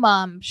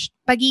 Ma'am?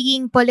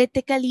 Pagiging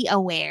politically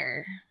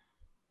aware.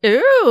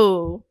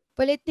 Ooh!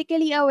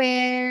 Politically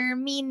aware,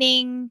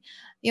 meaning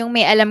yung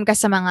may alam ka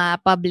sa mga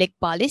public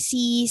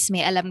policies,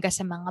 may alam ka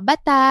sa mga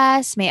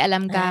batas, may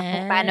alam ka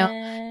kung paano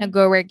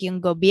nag-work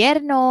yung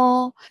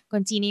gobyerno,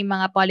 kung sino yung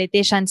mga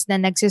politicians na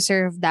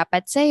nagsiserve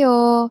dapat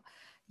sa'yo.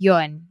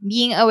 Yun.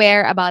 Being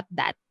aware about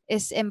that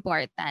is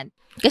important.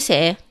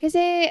 Kasi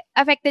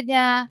affected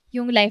niya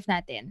yung life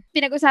natin.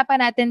 Pinag-usapan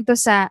natin to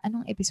sa,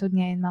 anong episode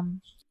ngayon, ma'am?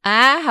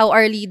 How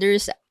our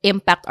leaders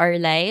impact our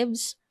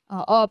lives?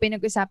 Oo,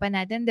 pinag-usapan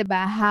natin, 'di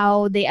ba?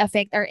 How they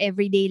affect our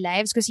everyday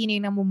lives, kung sino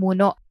yung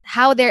namumuno.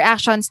 How their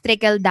actions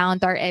trickle down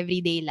to our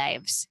everyday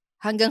lives.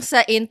 Hanggang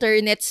sa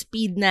internet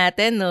speed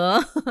natin, no?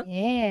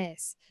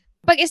 Yes.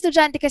 Pag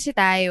estudyante kasi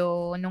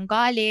tayo, nung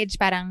college,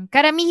 parang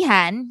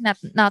karamihan,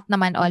 not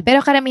naman all,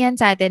 pero karamihan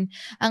sa atin,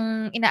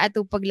 ang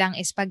inaatupag lang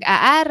is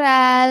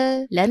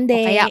pag-aaral,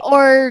 lande, o kaya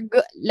org,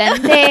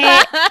 lande,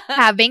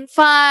 having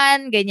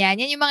fun,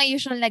 ganyan. Yan yung mga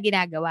usual na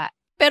ginagawa.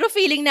 Pero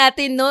feeling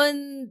natin nun,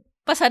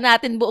 pasa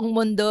natin buong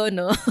mundo,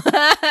 no?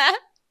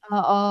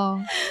 Oo.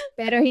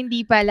 Pero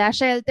hindi pala.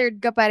 Sheltered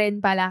ka pa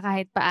rin pala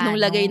kahit paano.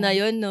 Nung lagay na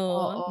yun, no?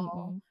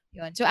 Oo.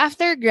 Yun. So,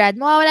 after grad,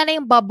 mawawala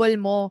na yung bubble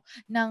mo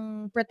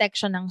ng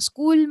protection ng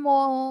school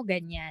mo,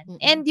 ganyan.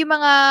 And yung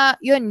mga,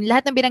 yun,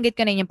 lahat ng binanggit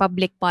ko na yun, yung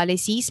public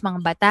policies,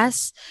 mga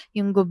batas,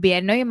 yung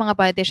gobyerno, yung mga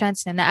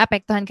politicians na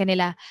naapektuhan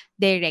kanila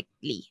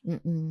directly.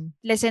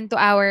 Listen to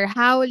our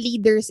How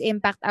Leaders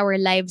Impact Our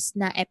Lives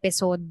na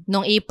episode.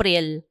 Nung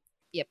April.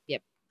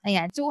 Yep.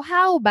 Ayan. So,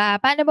 how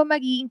ba? Paano ba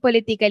magiging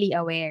politically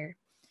aware?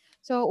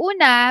 So,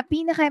 una,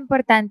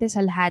 pinaka-importante sa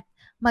lahat,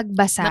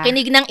 magbasa.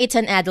 Makinig ng It's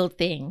an Adult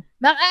Thing.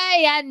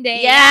 Yan,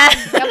 de. Yan.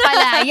 Yan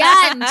pala.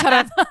 Yan.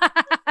 Charot.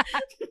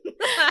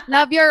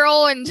 Love your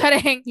own.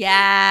 Charing.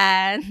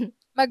 Yan.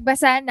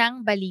 Magbasa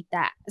ng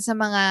balita sa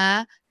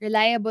mga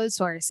reliable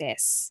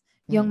sources.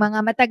 Yung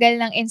mga matagal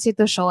ng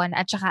institusyon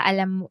at saka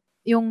alam,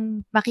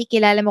 yung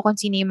makikilala mo kung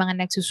sino yung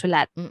mga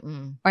nagsusulat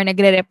or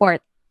nagre-report.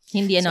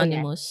 Hindi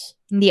anonymous.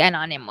 Hindi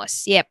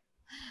anonymous. Yep.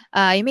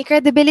 Yung may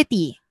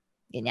credibility.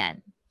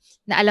 Ganyan.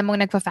 Na alam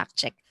mong nagpa-fact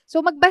check. So,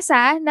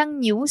 magbasa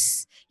ng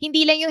news,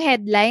 hindi lang yung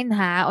headline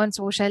on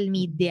social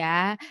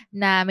media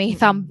na may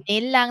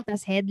thumbnail lang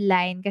tas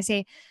headline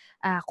kasi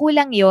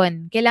kulang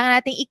yon.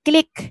 Kailangan nating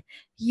i-click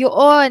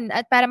yun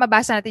at para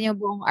mabasa natin yung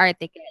buong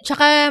article.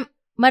 Tsaka,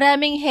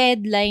 maraming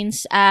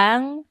headlines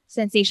ang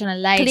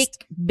sensationalized.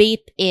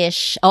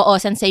 Clickbait-ish. Oo,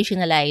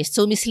 sensationalized.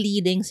 So,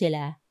 misleading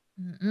sila.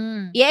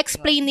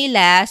 I-explain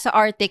nila sa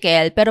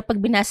article, pero pag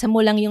binasa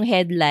mo lang yung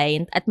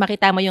headline at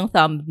makita mo yung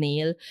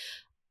thumbnail,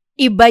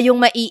 iba yung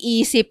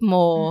maiisip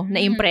mo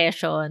na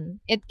impression.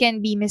 It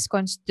can be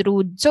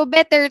misconstrued. So,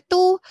 better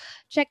to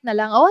check na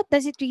lang, what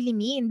does it really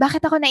mean?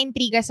 Bakit ako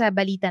na-intriga sa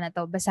balita na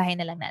to?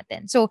 Basahin na lang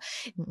natin. So,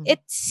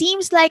 it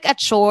seems like a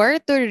chore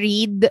to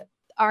read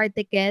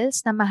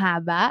articles na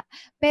mahaba.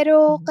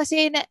 Pero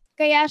kasi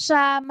kaya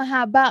siya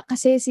mahaba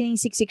kasi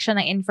sinisiksik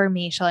siya ng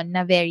information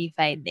na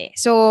verified eh.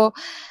 So,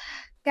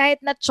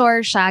 kahit na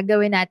chore siya,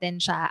 gawin natin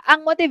siya.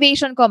 Ang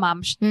motivation ko, ma'am,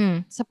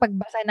 sa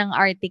pagbasa ng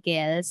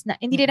articles, na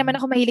hindi rin naman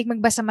ako mahilig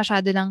magbasa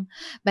masyado ng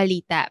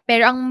balita.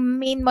 Pero ang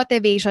main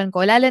motivation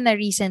ko, lalo na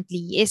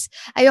recently, is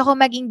ayoko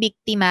maging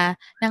biktima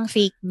ng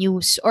fake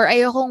news or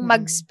ayokong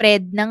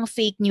mag-spread ng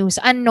fake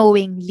news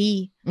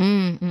unknowingly.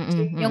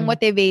 Yung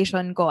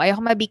motivation ko,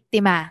 ayoko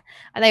mabiktima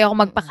at ayoko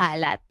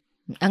magpakalat.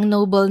 Ang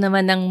noble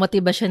naman ng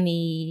motivasyon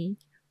ni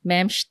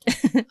Memsh.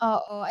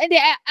 Oo. And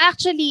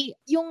actually,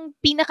 yung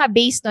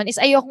pinaka-base nun is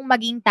ayokong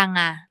maging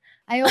tanga.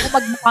 Ayokong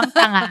magmukhang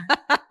tanga.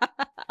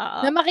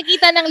 Na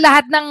makikita ng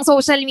lahat ng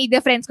social media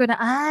friends ko na,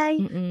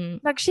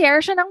 nag-share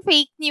siya ng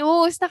fake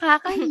news.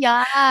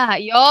 Nakakahiya.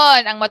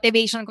 Yun, ang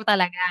motivation ko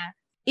talaga.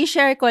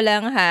 I-share ko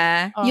lang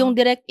yung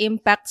direct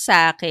impact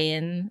sa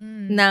akin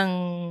ng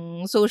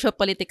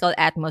socio-political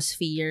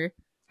atmosphere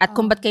at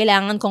kung ba't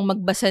kailangan kong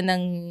magbasa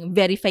ng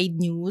verified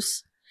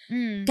news.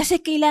 Kasi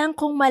kailangan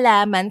kong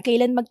malaman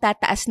kailan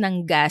magtataas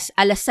ng gas.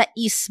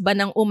 6:00 ba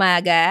ng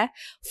umaga?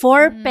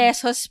 4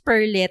 pesos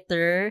per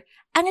liter.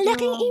 Ang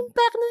laking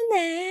impact nun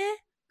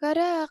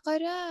Kara.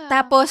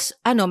 Tapos,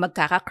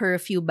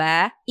 magkaka-curfew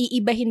ba?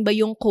 Iibahin ba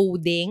yung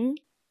coding?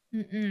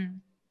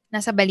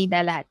 Nasa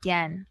balita lahat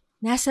yan.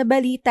 Nasa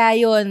balita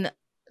yun.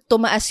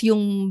 Tumaas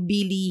yung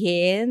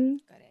bilihin.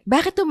 Correct.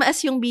 Bakit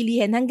tumaas yung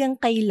bilihin? Hanggang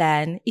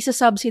kailan?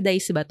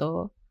 Isa-subsidize ba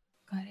to?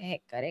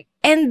 Correct.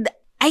 And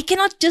I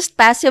cannot just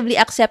passively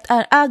accept,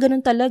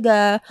 ganun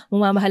talaga,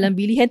 mamamahal ang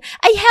bilihin.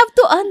 I have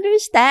to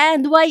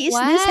understand why is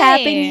this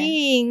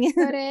happening?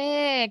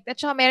 Correct.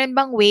 At saka meron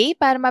bang way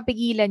para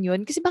mapigilan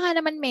yun? Kasi baka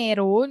naman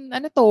meron.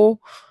 Ano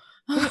to?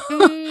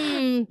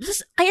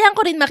 Kailangan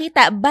ko rin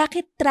makita,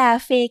 bakit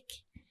traffic?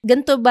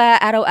 Ganito ba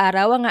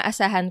araw-araw ang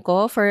aasahan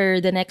ko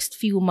for the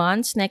next few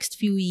months, next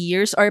few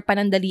years, or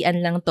panandalian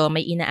lang to?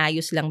 May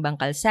inaayos lang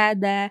bang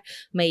kalsada?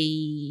 May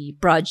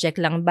project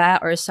lang ba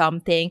or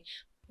something?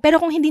 Pero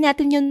kung hindi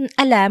natin yun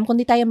alam, kung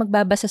di tayo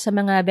magbabasa sa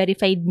mga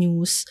verified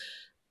news,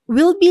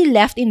 we'll be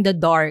left in the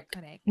dark.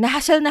 Correct.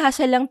 Nahasal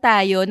lang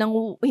tayo nang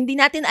hindi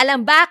natin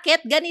alam bakit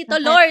ganito,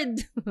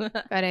 Lord.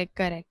 Correct.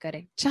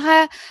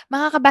 Tsaka,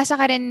 makakabasa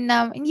ka rin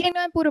na, hindi lang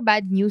naman puro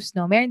bad news,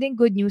 no? Meron din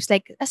good news.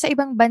 Like, sa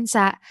ibang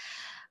bansa,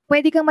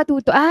 pwede kang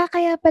matuto,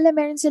 kaya pala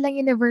meron silang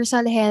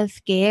universal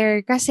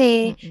healthcare.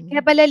 Kasi,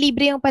 kaya pala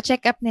libre yung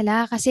pa-check up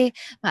nila kasi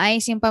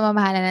maayos yung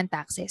pamamahala ng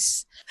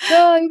taxes. So,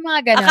 yung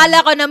mga ganun. Akala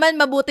ko naman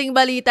mabuting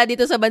balita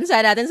dito sa bansa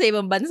natin, sa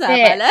ibang bansa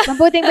pala.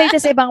 Mabuting balita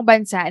sa ibang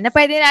bansa na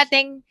pwede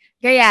nating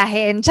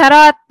gayahin.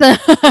 Charot!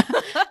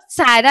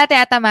 Sana,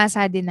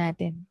 tatamasa din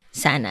natin.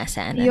 Sana.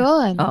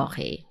 Yun.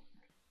 Okay.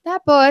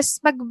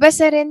 Tapos,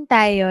 magbasa rin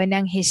tayo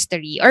ng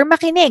history or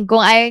makinig. Kung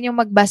ayaw nyo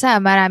magbasa,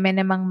 marami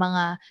namang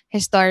mga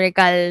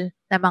historical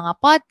na mga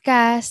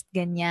podcast,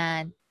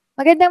 ganyan.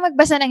 Magandang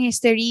magbasa ng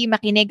history,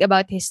 makinig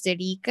about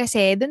history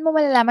kasi doon mo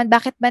malalaman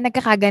bakit ba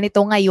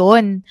nagkakaganito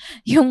ngayon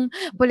yung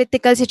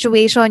political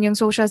situation, yung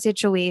social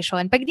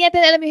situation. Pag di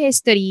natin alam yung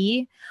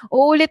history,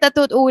 uulit at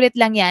uulit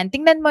lang yan.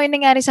 Tingnan mo yung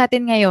nangyari sa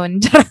atin ngayon.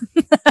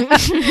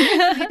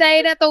 Hindi tayo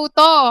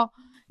natuto.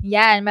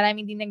 Yan,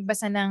 maraming din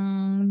nagbasa ng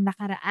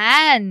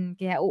nakaraan.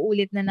 Kaya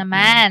uulit na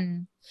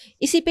naman.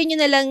 Isipin nyo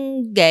na lang,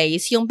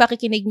 guys, yung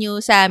pakikinig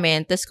nyo sa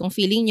amin, tas kung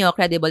feeling nyo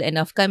credible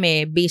enough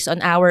kami based on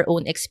our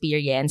own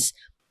experience,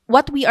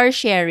 what we are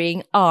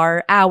sharing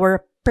are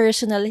our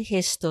personal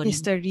history.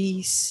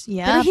 Histories.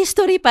 Pero Yeah.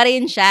 history pa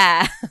rin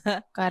siya.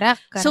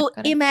 Correct. So,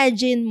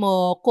 imagine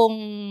mo kung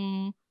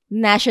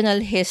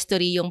national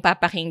history yung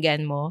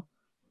papakinggan mo,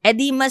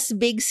 edi mas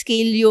big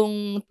scale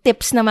yung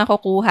tips na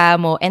makukuha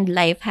mo and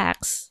life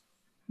hacks.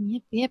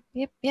 Yep.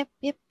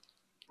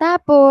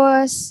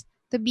 Tapos,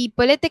 to be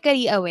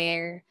politically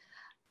aware,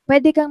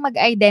 pwede kang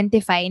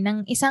mag-identify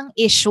ng isang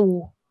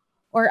issue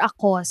or a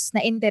cause na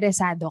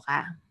interesado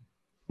ka.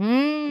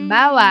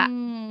 Halimbawa,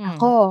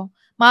 ako,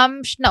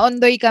 ma'am,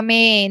 naondoy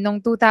kami nung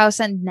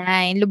 2009.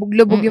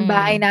 Lubog-lubog yung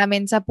bahay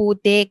namin sa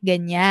putik,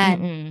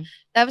 ganyan.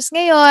 Tapos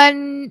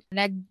ngayon,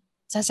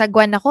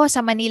 nagsasagwan ako sa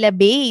Manila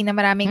Bay na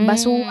maraming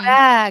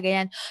basura,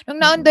 ganyan.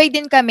 Nung naondoy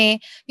din kami,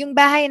 yung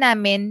bahay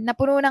namin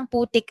napuno ng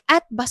putik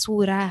at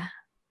basura.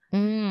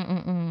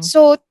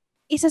 So,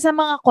 isa sa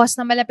mga cause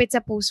na malapit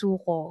sa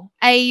puso ko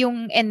ay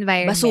yung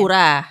environment.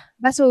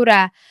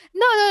 Basura.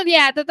 No,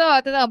 yeah,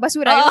 totoo.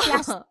 Basura.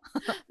 Yung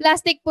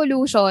plastic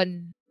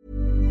pollution.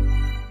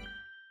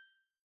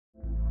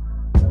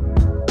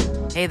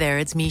 Hey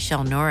there, it's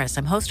Michelle Norris.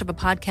 I'm host of a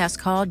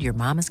podcast called Your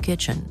Mama's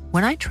Kitchen.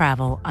 When I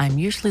travel, I'm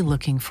usually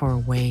looking for a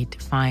way to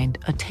find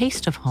a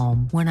taste of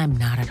home when I'm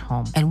not at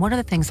home. And one of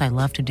the things I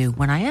love to do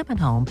when I am at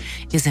home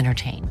is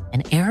entertain.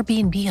 And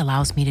Airbnb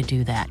allows me to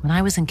do that. When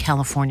I was in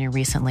California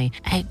recently,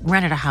 I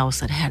rented a house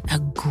that had a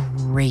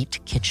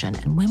great kitchen.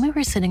 And when we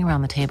were sitting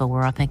around the table, we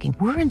were all thinking,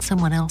 we're in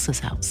someone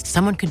else's house.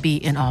 Someone could be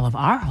in all of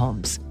our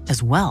homes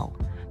as well.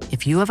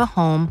 If you have a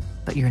home,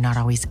 but you're not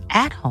always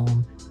at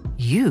home,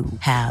 you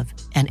have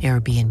an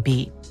Airbnb.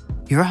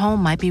 Your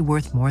home might be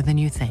worth more than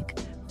you think.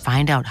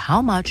 Find out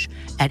how much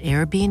at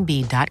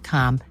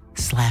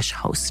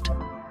airbnb.com/host.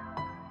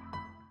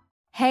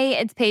 Hey,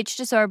 it's Paige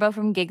DeSorbo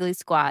from Giggly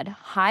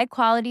Squad. High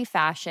quality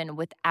fashion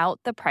without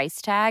the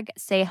price tag.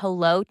 Say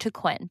hello to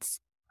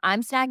Quince.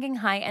 I'm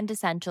snagging high-end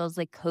essentials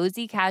like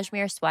cozy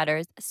cashmere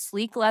sweaters,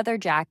 sleek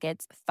leather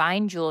jackets,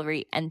 fine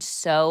jewelry, and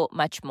so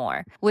much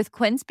more. With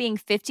Quince being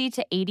 50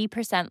 to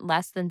 80%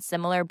 less than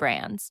similar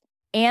brands.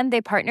 And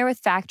they partner with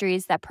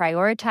factories that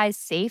prioritize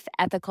safe,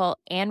 ethical,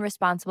 and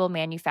responsible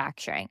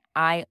manufacturing.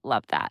 I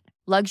love that.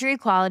 Luxury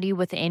quality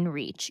within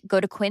reach.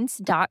 Go to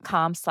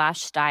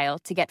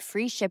quince.com/style to get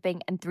free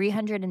shipping and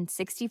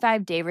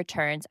 365-day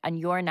returns on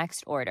your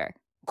next order.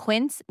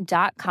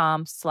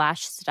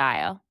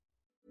 Quince.com/style.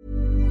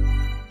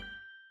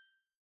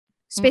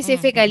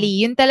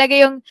 Specifically, yun talaga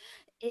yung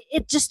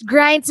it just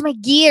grinds my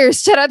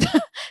gears. Charot.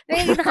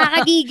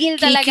 Nakakagigil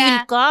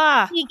talaga.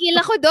 Kikil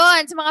ako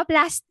doon sa mga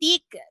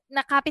plastic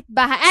na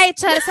kapitbahay. Ay,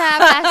 sa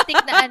plastic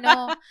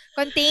na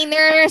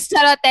containers.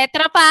 Charot,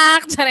 Tetra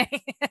Pak.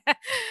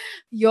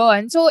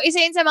 Yun. So,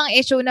 isa yun sa mga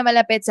issue na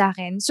malapit sa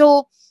akin.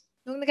 So,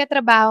 nung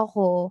nagkatrabaho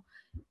ko,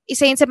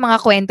 isa yun sa mga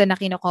kwento na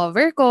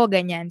kino-cover ko,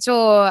 ganyan.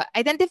 So,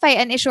 identify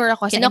and issue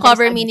ako.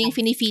 Kino-cover meaning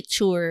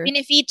fini-feature.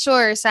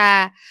 Fini-feature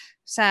sa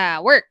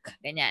work,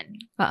 ganyan.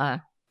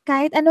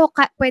 Kahit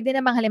pwede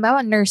namang halimbawa,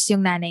 nurse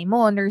yung nanay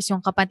mo, nurse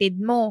yung kapatid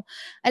mo.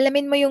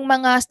 Alamin mo yung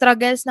mga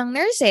struggles ng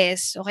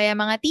nurses o kaya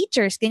mga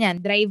teachers, ganyan.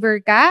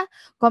 Driver ka,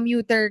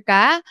 commuter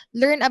ka,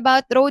 learn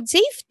about road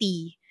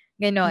safety.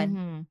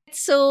 Ganon.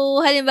 So,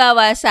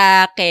 halimbawa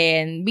sa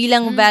akin,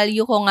 bilang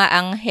value ko nga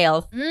ang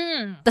health,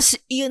 tas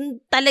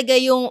yun talaga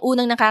yung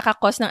unang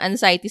nakakakos ng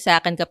anxiety sa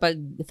akin kapag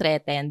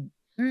threatened.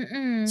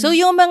 So,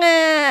 yung mga,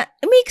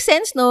 makes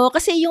sense, no?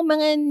 Kasi yung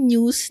mga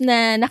news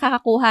na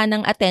nakakakuha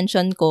ng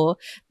attention ko,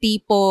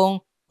 tipong,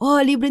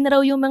 libre na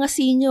raw yung mga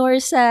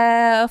seniors sa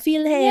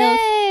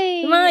PhilHealth.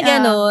 Yay! Yung mga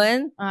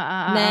ganon,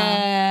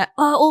 na,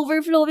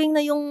 overflowing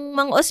na yung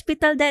mga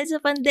hospital dahil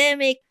sa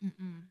pandemic.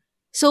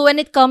 So, when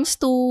it comes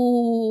to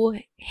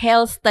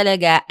health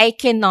talaga, I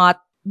cannot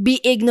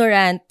be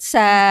ignorant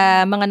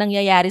sa mga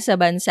nangyayari sa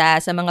bansa,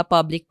 sa mga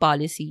public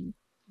policy.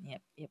 Yep.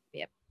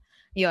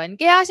 Yun.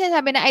 Kaya kasi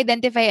sabi na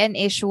identify an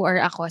issue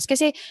or a cause.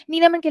 Kasi hindi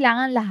naman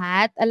kailangan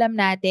lahat alam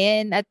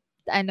natin at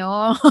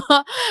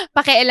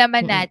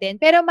pakialaman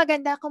natin. Pero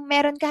maganda kung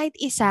meron kahit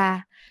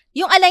isa.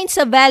 Yung aligned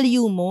sa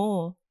value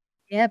mo.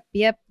 Yep.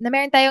 Na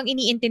meron tayong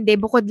iniintindi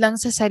bukod lang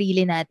sa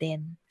sarili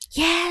natin.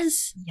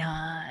 Yes!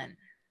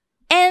 Yan.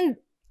 And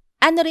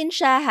rin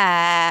siya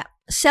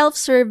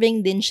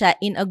self-serving din siya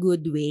in a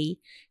good way.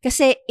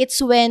 Kasi it's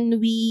when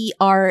we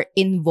are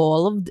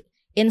involved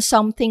in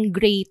something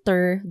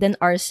greater than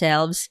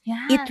ourselves,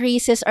 it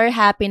raises our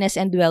happiness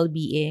and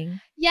well-being.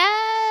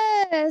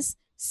 Yes!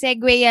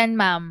 Segue yan,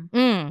 ma'am.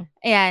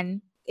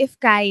 Ayan. If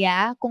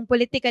kaya, kung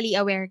politically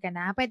aware ka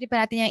na, pwede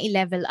pa natin yung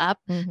i-level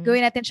up.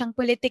 Gawin natin siyang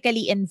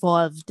politically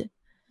involved.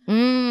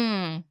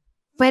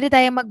 Pwede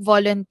tayong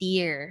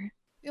mag-volunteer.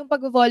 Yung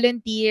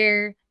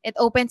pag-volunteer, It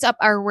opens up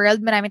our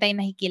world. Marami tayong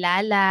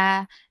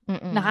nakikilala.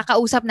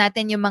 Nakakausap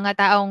natin yung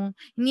mga taong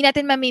hindi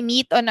natin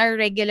mami-meet on our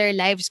regular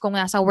lives kung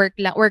nasa work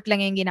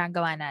lang yung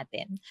ginagawa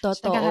natin. Totoo.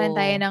 So, nagkakaroon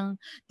tayo ng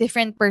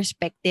different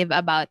perspective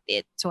about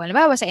it. So,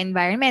 halimbawa sa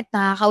environment,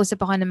 nakakausap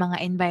ako ng mga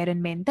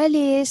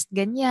environmentalist,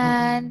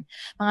 ganyan.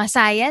 Mga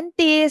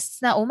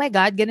scientists na, oh my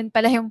God, ganun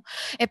pala yung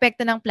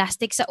epekto ng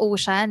plastic sa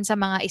ocean, sa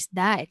mga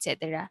isda,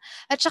 etc.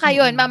 At saka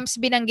yun, Mams,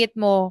 binanggit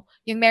mo,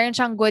 yung meron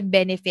siyang good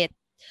benefit.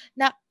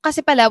 Na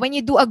kasi pala when you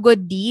do a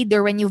good deed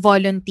or when you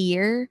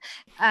volunteer,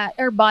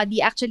 our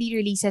body actually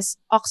releases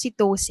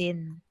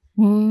oxytocin.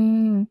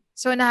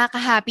 So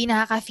nakaka-happy,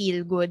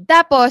 nakaka-feel good.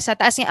 Tapos sa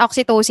taas ng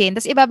oxytocin,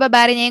 tapos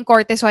ibababa rin niya yung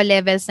cortisol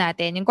levels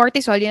natin. Yung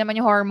cortisol, yun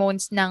naman yung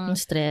hormones ng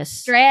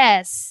stress.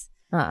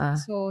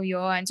 So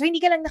yun. So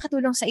hindi ka lang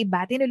nakatulong sa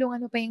iba,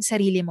 tinulungan mo pa yung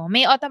sarili mo.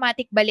 May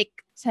automatic balik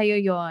sa'yo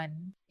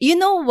yun. You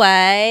know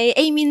why?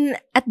 I mean,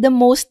 at the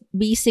most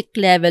basic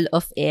level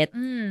of it,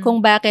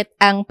 kung bakit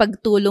ang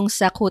pagtulong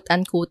sa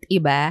quote-unquote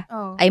iba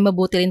ay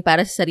mabuti rin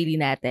para sa sarili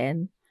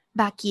natin.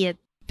 Bakit?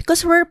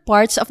 Because we're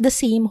parts of the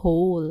same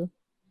whole.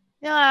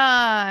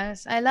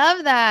 Yes, I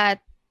love that.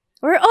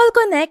 We're all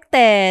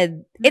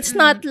connected. It's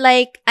not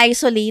like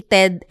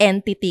isolated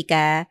entity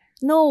ka.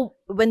 No,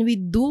 when we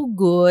do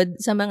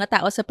good sa mga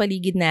tao sa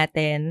paligid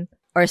natin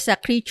or sa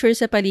creature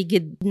sa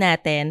paligid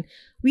natin,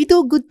 we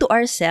do good to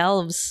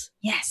ourselves.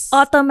 Yes.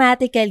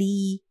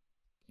 Automatically.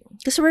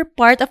 Because we're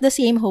part of the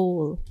same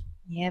whole.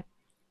 Yep.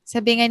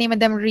 Sabi nga ni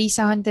Madam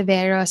Risa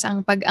Hontiveros,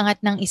 ang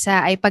pag-angat ng isa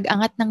ay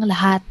pag-angat ng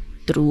lahat.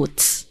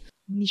 Truths.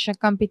 Hindi siya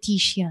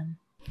competition.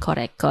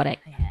 Correct.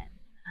 Ayan.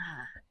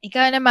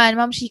 Ikaw naman,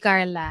 Ma'am si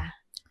Carla.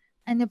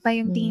 Ano pa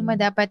yung tingin mo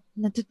dapat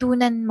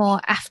natutunan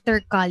mo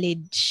after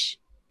college?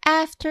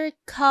 After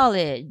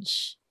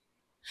college.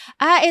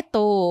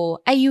 Ito.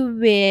 I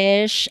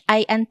wish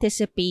I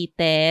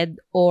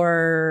anticipated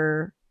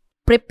or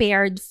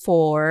prepared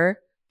for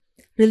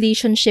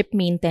relationship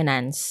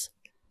maintenance.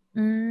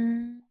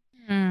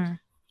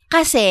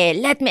 Kasi,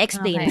 let me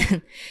explain.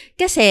 Okay.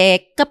 Kasi,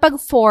 kapag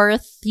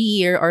 4th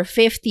year or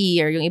 5th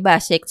year, yung iba,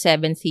 6th,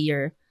 7th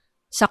year,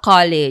 sa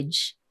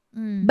college,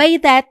 by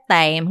that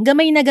time,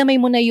 gamay na gamay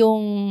mo na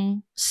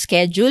yung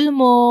schedule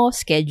mo,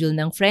 schedule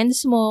ng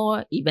friends mo,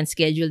 even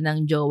schedule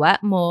ng jowa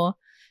mo.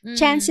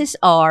 Chances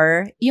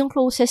are, yung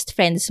closest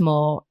friends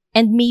mo,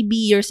 and maybe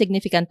your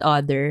significant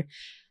other,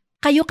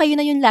 kayo-kayo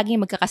na yung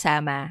laging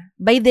magkakasama.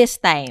 By this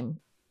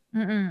time,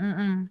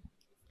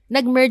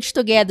 nag-merge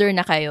together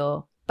na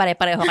kayo.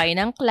 Pare-pareho kayo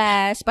ng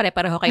class,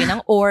 pare-pareho kayo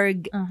ng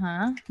org.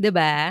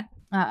 Diba?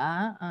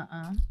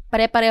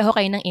 Pare-pareho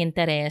kayo ng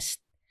interest.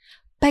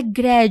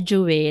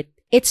 Pag-graduate,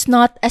 it's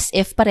not as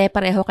if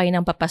pare-pareho kayo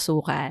ng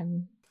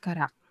papasukan.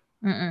 Correct.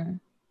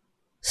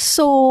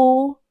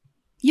 So,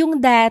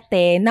 yung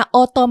dati, na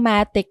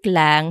automatic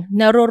lang,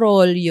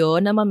 narorolyo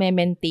na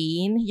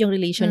ma-maintain yung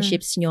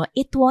relationships nyo,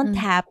 it won't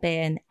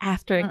happen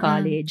after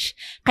college.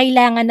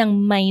 Kailangan ng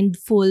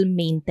mindful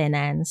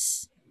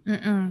maintenance.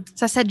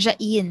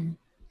 Sasadyain.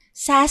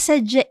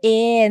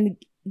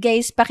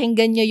 Guys,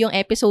 pakinggan nyo yung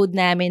episode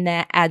namin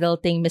na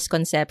Adulting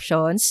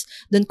Misconceptions.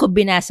 Doon ko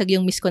binasag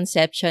yung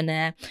misconception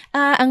na,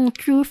 ang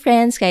true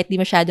friends, kahit di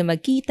masyado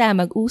magkita,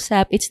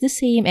 mag-usap, it's the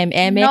same,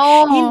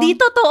 No! Hindi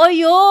totoo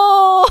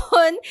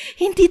yun!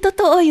 Hindi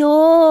totoo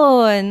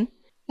yun!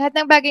 Lahat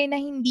ng bagay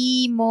na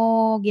hindi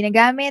mo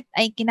ginagamit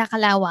ay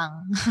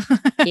kinakalawang.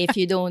 If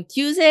you don't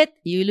use it,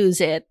 you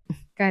lose it.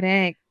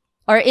 Correct.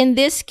 Or in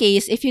this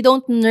case, if you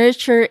don't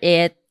nurture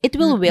it, it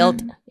will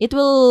wilt. It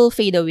will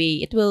fade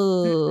away. It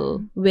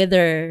will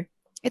wither.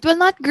 It will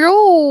not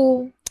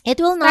grow. It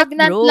will not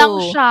Stagnant grow. lang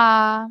siya.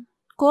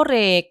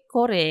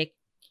 Correct.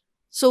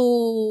 So,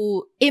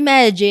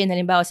 imagine,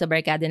 halimbawa sa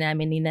barkada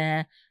namin ni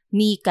na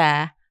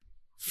Nika,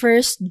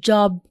 first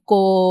job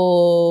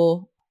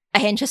ko,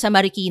 ahensya sa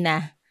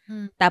Marikina.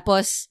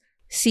 Tapos,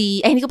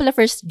 hindi ko pala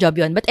first job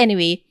yon. But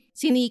anyway,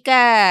 si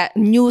Nika,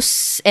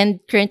 news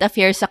and current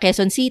affairs sa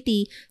Quezon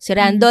City. Si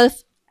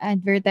Randolph,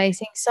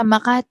 advertising sa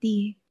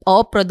Makati.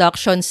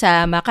 Production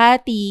sa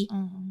Makati.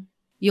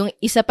 Yung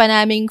isa pa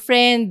naming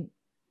friend,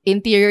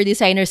 interior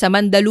designer sa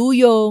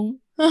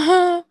Mandaluyong.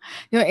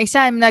 Yung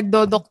isa,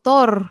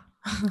 nagdo-doktor.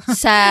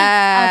 Sa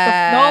out of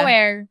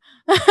nowhere.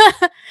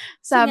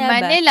 Sa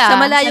Manila. Sa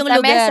malayong sa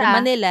lugar. Mesa.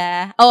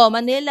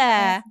 Manila.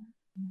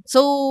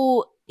 So,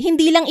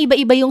 hindi lang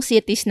iba-iba yung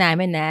cities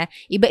namin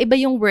iba-iba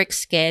yung work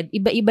schedule,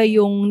 iba-iba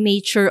yung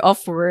nature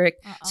of work.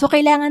 So,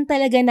 kailangan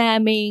talaga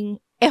naming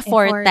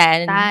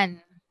effortan.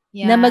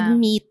 Na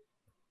mag-meet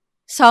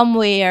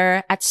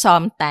somewhere at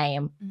some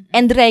time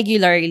and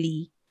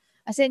regularly.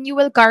 As in, you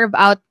will carve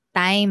out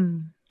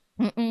time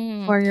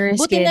for your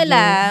Buti schedule. na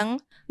lang,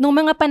 nung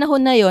mga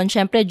panahon na yon,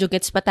 syempre,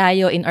 jugets pa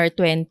tayo in our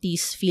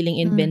 20s, feeling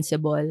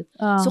invincible.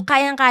 So,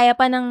 kayang-kaya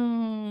pa ng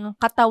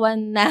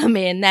katawan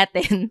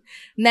natin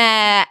na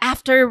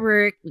after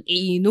work,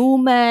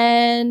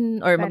 inuman,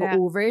 or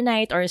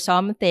mag-overnight, or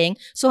something.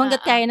 So,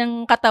 hanggat kaya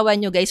ng katawan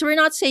nyo, guys, we're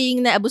not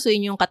saying na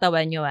abusuin yung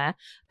katawan nyo,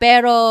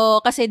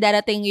 pero kasi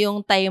darating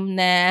yung time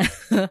na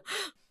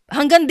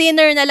hanggang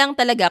dinner na lang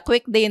talaga,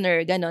 quick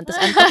dinner, ganon. Tapos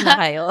antok na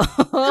kayo.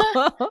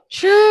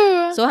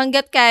 True. So,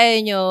 hanggat kaya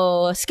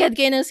nyo, sked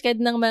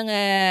ng mga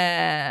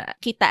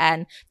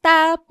kitaan.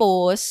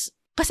 Tapos,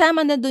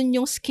 kasama na dun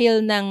yung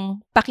skill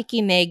ng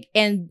pakikinig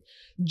and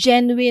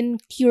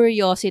genuine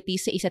curiosity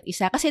sa isa't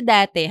isa. Kasi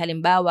dati,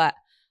 halimbawa,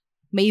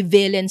 may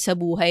villain sa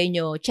buhay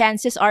nyo.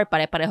 Chances are,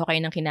 pare-pareho kayo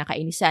ng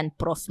kinakainisan.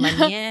 Prof man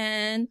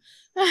yan,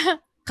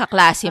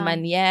 kaklase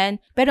man yan.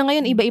 Pero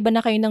ngayon, iba-iba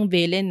na kayo ng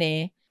villain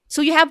eh.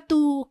 So, you have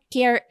to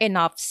care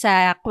enough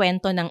sa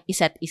kwento ng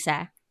isa't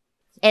isa.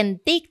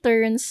 And take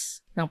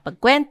turns ng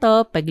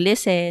pagkwento,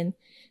 pag-listen,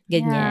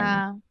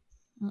 ganyan.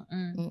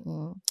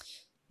 Yeah.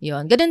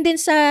 Yun. Ganun din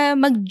sa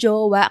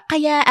magjowa.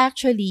 Kaya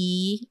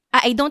actually,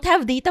 I don't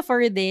have data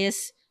for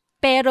this,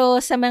 pero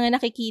sa mga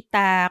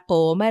nakikita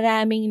ko,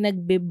 maraming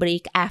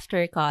nagbe-break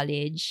after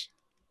college.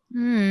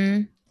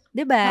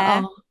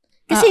 Diba?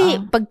 Kasi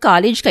pag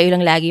college, kayo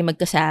lang lagi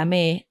magkasama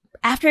eh.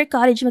 After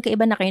college,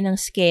 magkaiba na kayo ng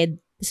sked.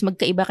 Tapos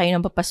magkaiba kayo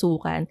ng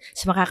papasukan.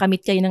 Tapos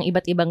makakamit kayo ng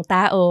iba't ibang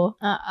tao.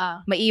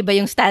 Maiba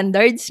yung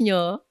standards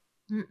nyo.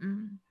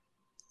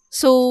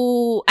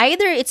 So,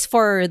 either it's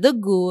for the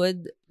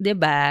good, 'di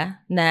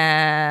ba, na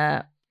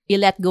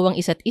i-let go ang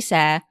isa't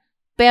isa,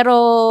 pero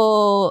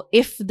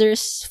if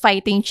there's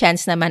fighting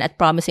chance naman at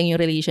promising yung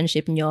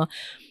relationship nyo,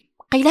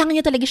 kailangan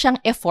nyo talaga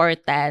siyang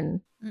effortan.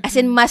 As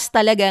in, must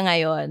talaga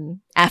ngayon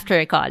after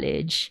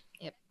college.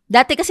 Yep.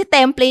 Dati kasi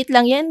template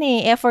lang yan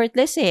eh,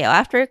 effortless eh.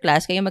 After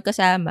class, kayo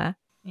magkasama.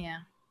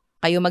 Yeah.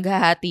 Kayo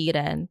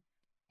maghahatiran.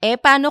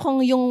 Paano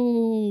kung yung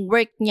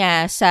work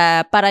niya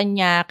sa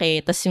Paranaque,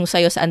 tas yung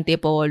sayo sa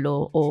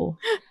Antipolo?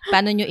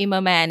 Paano nyo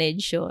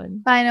ima-manage yun?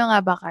 Paano nga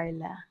ba,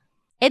 Carla?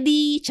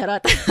 Di,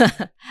 charot.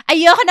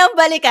 Ayoko nang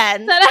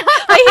balikan.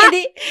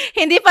 Ay,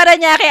 hindi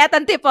Paranaque at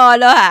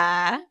Antipolo,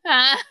 ha?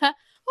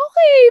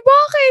 Okay,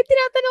 bakit?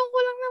 Tinatanong ko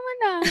lang naman,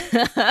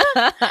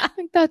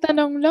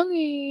 Nagtatanong lang,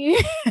 eh.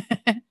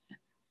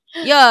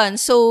 Yun,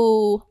 so,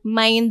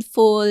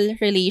 mindful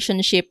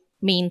relationship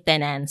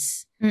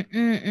maintenance.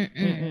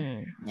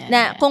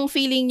 Kung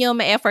feeling nyo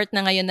may effort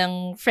na ngayon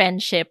ng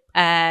friendship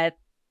at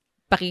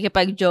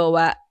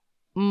pakikipagjowa,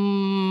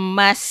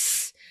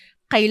 mas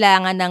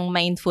kailangan ng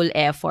mindful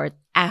effort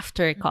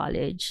after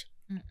college.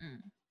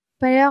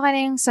 Pero ka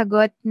na yung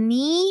sagot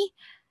ni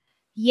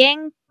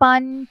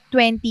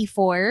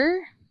Yengpan24.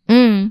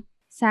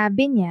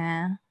 Sabi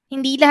niya,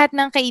 hindi lahat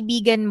ng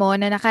kaibigan mo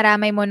na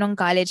nakaramay mo nung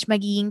college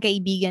magiging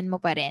kaibigan mo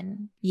pa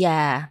rin.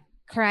 Yeah.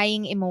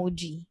 Crying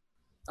emoji.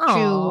 Aww.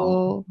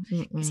 True.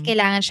 Kasi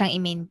kailangan siyang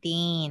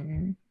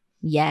i-maintain.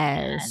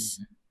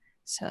 Yes. Yan.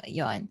 So,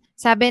 yon.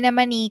 Sabi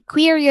naman ni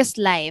Queerious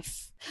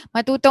Life,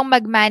 matutong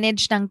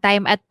mag-manage ng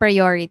time at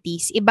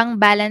priorities. Ibang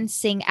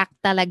balancing act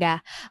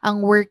talaga ang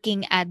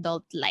working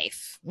adult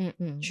life.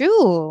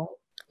 True.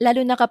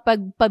 Lalo na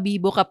kapag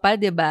pabibo ka pa,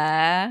 'di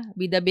ba?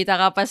 Bida-bita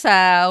ka pa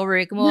sa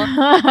work mo.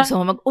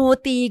 Gusto mo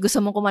mag-OT, gusto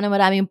mo kumana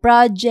maraming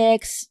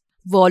projects,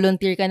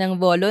 volunteer ka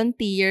ng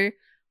volunteer.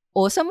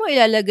 O saan mo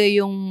ilalagay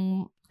yung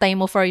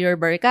time mo for your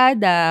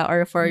barkada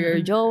or for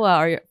your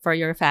jowa or for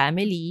your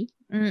family?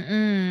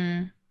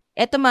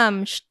 Eto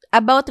ma'am,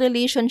 about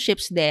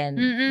relationships din,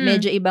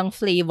 medyo ibang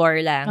flavor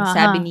lang,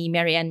 sabi ni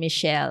Marianne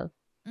Michelle.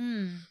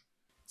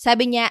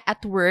 Sabi niya,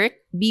 at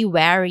work, be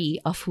wary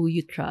of who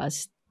you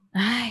trust.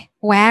 Ay,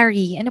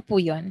 wary. Ano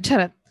po yun?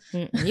 Charot.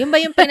 Yung ba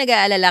yung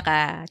pinag-aalala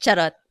ka?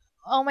 Charot.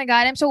 Oh my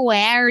God, I'm so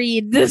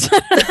worried.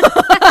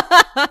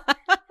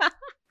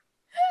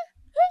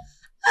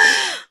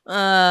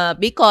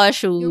 Be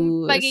cautious.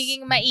 Yung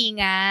pagiging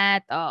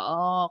maingat.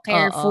 Oo.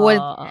 Careful.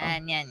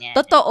 Yan.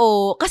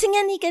 Totoo. Kasi nga,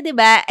 Nika,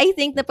 diba, I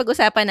think na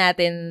pag-usapan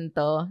natin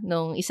to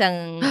nung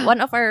one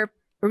of our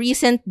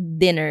recent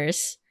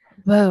dinners.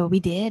 Wow,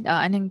 we did?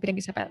 Anong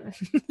pinag-usapan?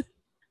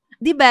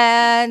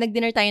 Diba,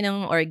 nag-dinner tayo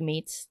ng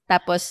orgmates.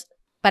 Tapos,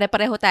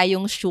 pare-pareho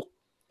tayong shook.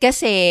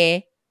 Kasi,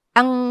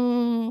 ang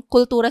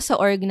kultura sa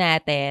org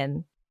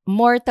natin,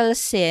 mortal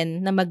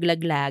sin na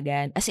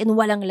maglaglagan. As in,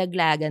 walang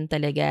laglagan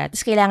talaga.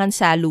 Tapos, kailangan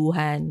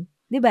saluhan.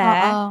 Diba?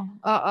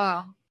 Oo.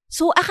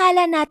 So,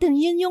 akala natin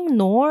yun yung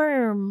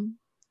norm.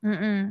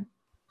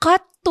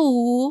 Cut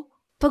to,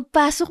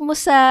 pagpasok mo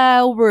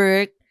sa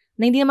work,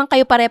 na hindi naman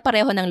kayo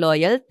pare-pareho ng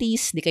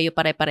loyalties, di kayo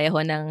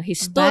pare-pareho ng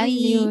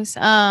history, values,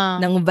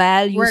 ng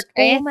values. Work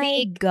ethic.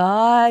 My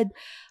God!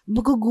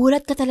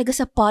 Magugulat ka talaga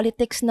sa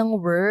politics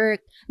ng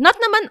work. Not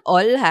naman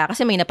all,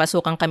 kasi may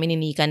napasukan kami ni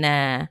Nika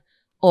na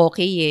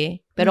okay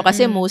eh. Pero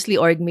kasi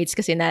mostly orgmates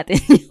kasi natin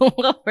yung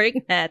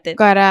work natin.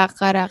 Karak.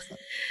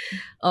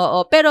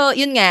 Oo. Pero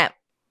yun nga,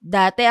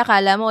 dati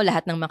akala mo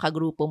lahat ng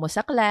makagrupo mo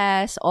sa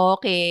class,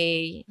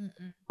 okay.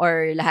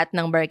 Or lahat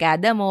ng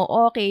barkada mo,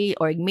 okay.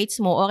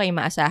 Orgmates mo, okay.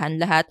 Maasahan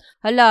lahat.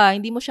 Hala,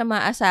 hindi mo siya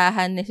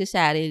maasahan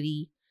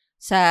necessarily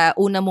sa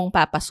una mong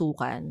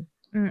papasukan.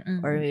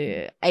 Or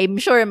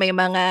I'm sure may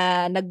mga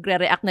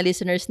nagre-react na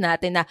listeners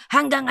natin na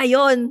hanggang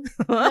ngayon.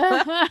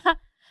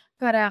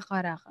 Karak.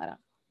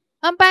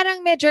 Parang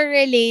medyo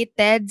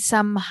related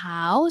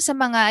somehow sa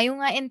mga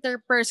yung nga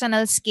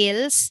interpersonal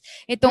skills.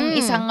 Itong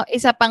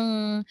isa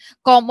pang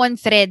common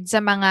thread sa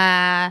mga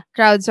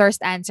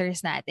crowdsourced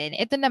answers natin.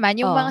 Ito naman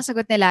yung mga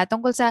sagot nila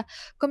tungkol sa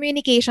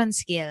communication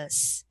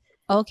skills.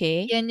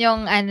 Okay. Yun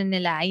yung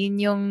nila, yun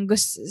yung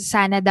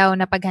sana daw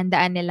na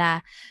paghandaan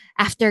nila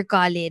after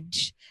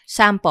college.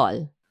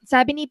 Sample.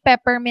 Sabi ni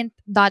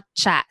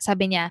Peppermint.cha,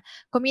 sabi niya,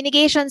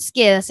 communication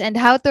skills and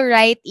how to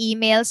write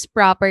emails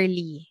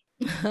properly.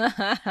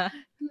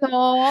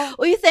 No.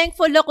 Uy,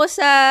 thankful ako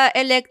sa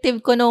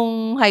elective ko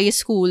nung high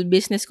school,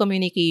 business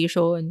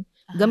communication.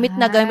 Gamit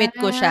na gamit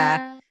ko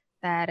siya.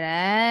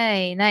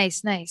 Taray.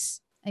 Nice.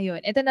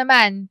 Ayun. Ito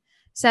naman,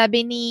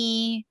 sabi ni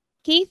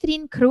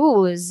Catherine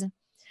Cruz,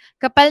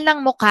 kapal ng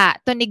muka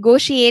to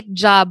negotiate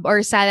job or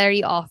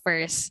salary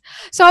offers.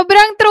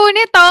 Sobrang true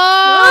nito!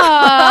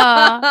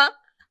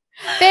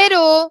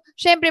 Pero,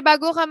 syempre,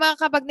 bago ka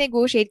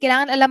makakapag-negotiate,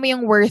 kailangan alam mo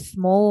yung worth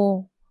mo.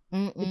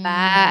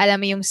 Diba?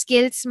 Alam mo yung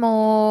skills mo.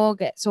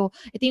 So,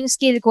 ito yung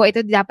skill ko.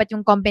 Ito dapat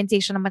yung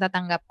compensation na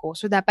matatanggap ko.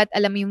 So, dapat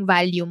alam mo yung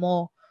value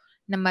mo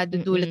na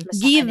madudulot mo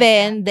sa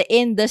given the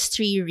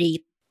industry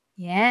rate.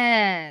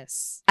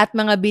 Yes. At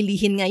mga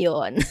bilihin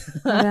ngayon.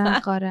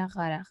 Correct.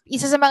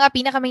 Isa sa mga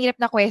pinakamahirap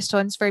na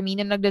questions for me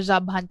nung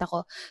nagda-job hunt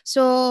ako.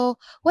 So,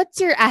 what's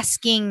your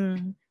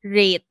asking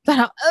rate?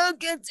 Parang,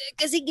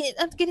 kasi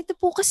ganito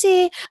po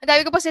kasi. Ang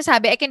dami ko pa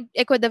sinasabi.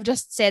 I could have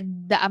just said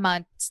the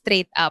amount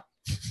straight up.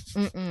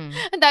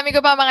 Ang dami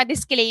ko pa mga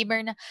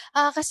disclaimer na,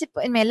 kasi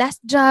po in my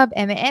last job,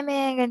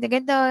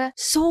 ganito.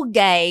 So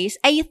guys,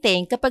 I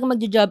think kapag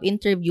mag-job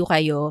interview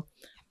kayo,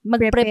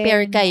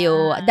 mag-prepare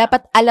kayo,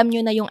 dapat alam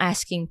nyo na yung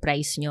asking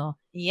price nyo.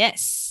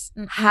 Yes.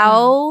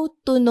 How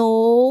to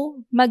know,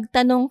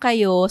 magtanong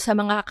kayo sa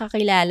mga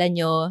kakilala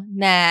nyo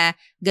na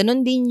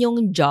ganun din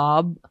yung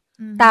job,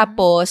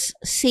 tapos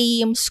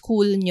same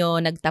school nyo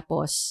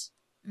nagtapos.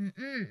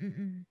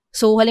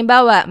 So,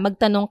 halimbawa,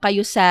 magtanong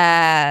kayo sa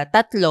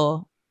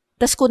 3,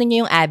 tas kunin nyo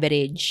yung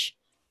average.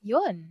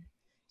 Yun.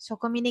 So,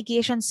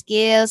 communication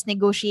skills,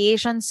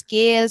 negotiation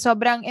skills,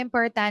 sobrang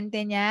importante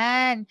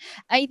niyan.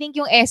 I think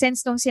yung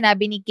essence nung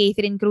sinabi ni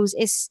Catherine Cruz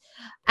is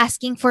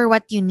asking for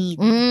what you need.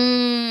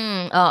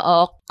 Oo.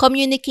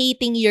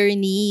 Communicating your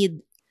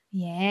need.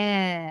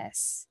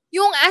 Yes.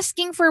 Yung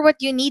asking for what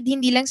you need,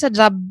 hindi lang sa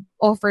job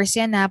offers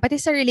yan pati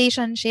sa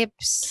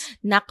relationships.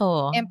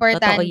 Nako.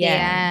 Importante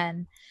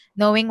yan.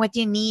 Knowing what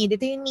you need.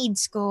 Ito yung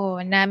needs ko.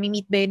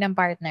 Na-meet ba yun ng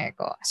partner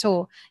ko?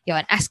 So,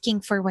 yun.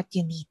 Asking for what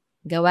you need.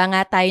 Gawa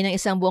nga tayo ng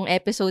isang buong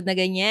episode na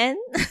ganyan.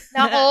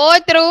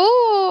 Nako,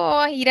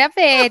 true. Hirap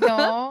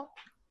no?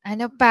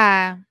 Ano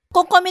pa?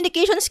 Kung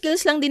communication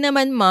skills lang din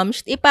naman, ma'am,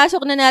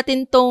 ipasok na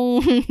natin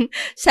tong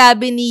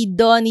sabi ni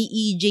Donnie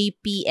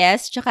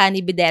EJPS tsaka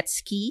ni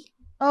Bidetsky.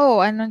 Oh,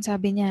 anong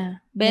sabi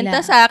niya?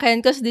 Benta sa akin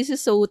because this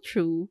is so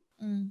true.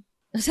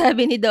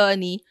 Sabi ni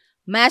Donnie,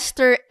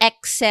 Master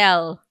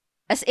Excel.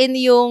 As in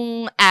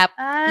yung app,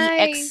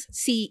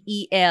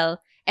 EXCEL.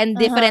 And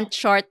different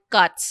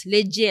shortcuts.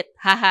 Legit.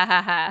 Ha, ha,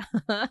 ha, ha.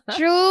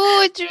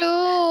 True.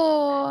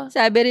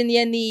 Sabi rin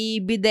yan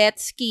ni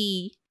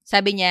Bidetsky.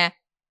 Sabi niya,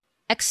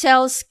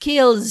 Excel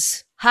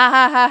skills. Ha,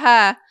 ha, ha,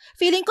 ha.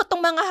 Feeling ko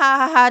tong mga ha,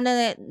 ha, ha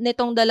na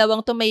nitong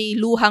dalawang to may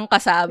luhang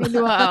kasama. May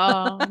luha,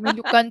 may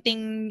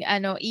lukanting,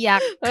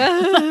 iyak.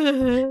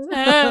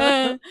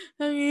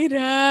 Ang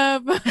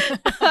hirap.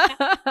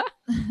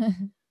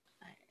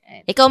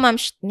 Ikaw, Ma'am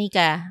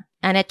Nika,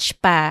 anetch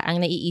pa ang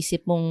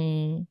naiisip mong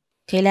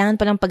kailangan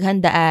palang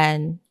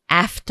paghandaan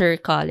after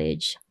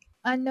college?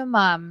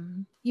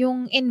 Ma'am?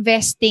 Yung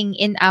investing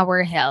in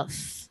our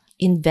health.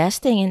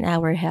 Investing in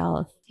our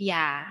health?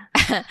 Yeah.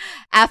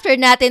 After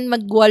natin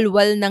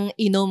magwalwal ng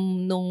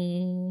inom nung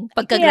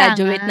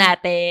pagka-graduate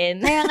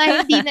natin. Kaya nga,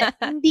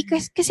 hindi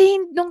kasi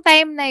nung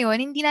time na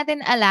yon hindi natin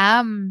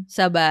alam.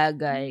 Sa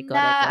bagay.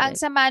 Correct. Ang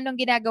sama nung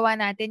ginagawa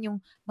natin, yung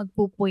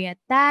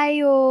magpupuyat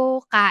tayo,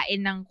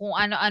 kain ng kung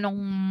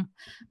ano-anong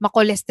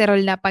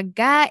makolesterol na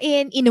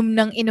pagkain, inom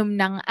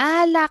ng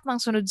alak, ng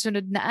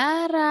sunod-sunod na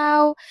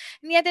araw.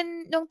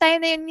 Nung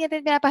time na yun, hindi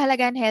natin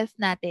pinapahalagaan health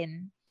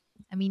natin.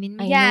 Aminin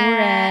mo I yan. know,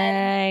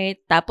 right?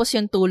 Tapos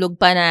yung tulog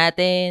pa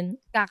natin.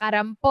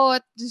 Kakarampot.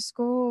 Diyos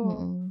ko.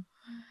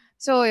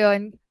 So,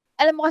 yun.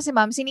 Alam mo kasi,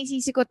 ma'am,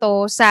 sinisisi ko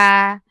to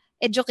sa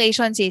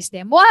education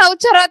system. Wow,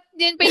 charot!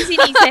 Yun pa yung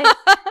sinisi.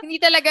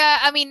 Hindi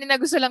talaga, na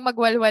gusto lang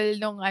magwalwal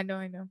nung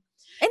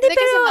Hindi,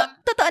 pero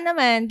totoo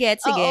naman. Sige.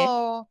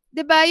 Oo.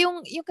 Diba,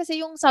 yung kasi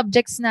yung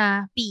subjects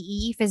na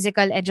PE,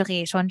 physical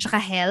education, tsaka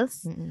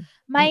health,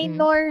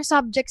 minor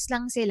subjects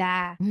lang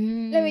sila.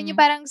 Alam mo yun,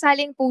 parang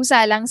saling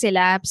pusa lang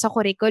sila sa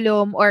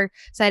curriculum or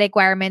sa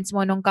requirements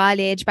mo nung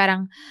college.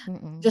 Parang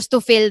just to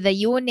fill the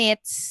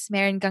units,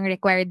 meron kang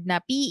required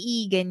na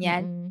PE,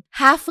 ganyan.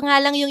 Half nga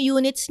lang yung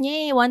units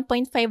niya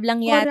 1.5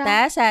 lang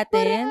yata sa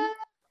atin.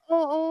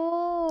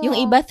 Oo. Yung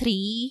iba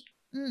 3.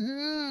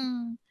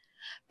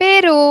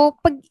 Pero,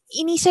 pag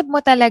inisip mo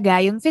talaga,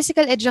 yung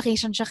physical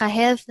education tsaka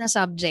health na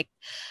subject,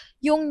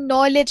 yung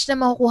knowledge na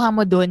makukuha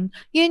mo dun,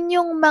 yun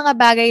yung mga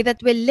bagay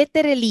that will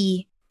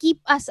literally keep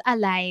us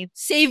alive.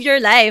 Save your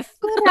life.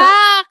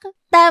 Correct!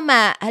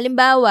 Tama.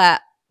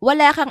 Halimbawa,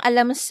 wala kang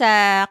alam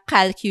sa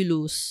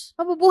calculus.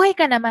 Mabubuhay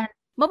ka naman.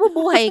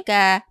 Mabubuhay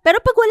ka. Pero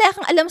pag wala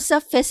kang alam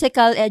sa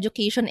physical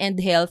education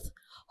and health,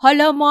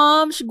 hala,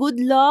 moms, good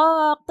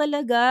luck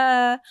talaga.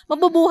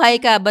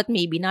 Mabubuhay ka, but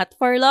maybe not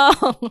for long.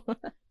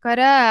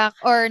 Correct.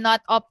 Or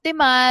not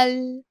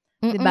optimal.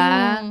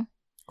 Diba?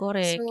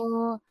 Correct.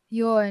 So,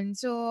 yun.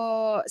 So,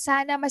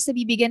 sana mas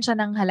nabibigyan siya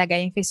ng halaga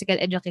yung physical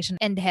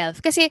education and health.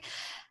 Kasi,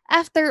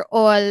 after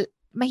all,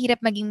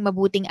 mahirap maging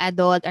mabuting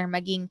adult or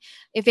maging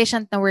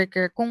efficient na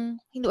worker kung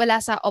hindi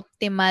wala sa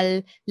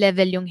optimal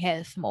level yung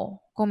health mo.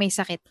 Kung may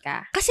sakit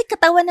ka. Kasi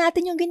katawan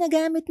natin yung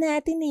ginagamit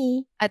natin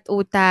eh. At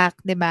utak,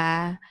 'di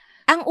ba?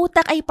 Ang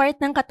utak ay part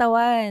ng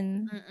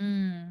katawan.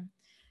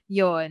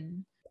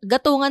 Yun.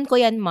 Gatungan ko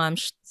yan,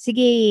 moms.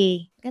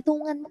 Sige,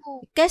 gatungan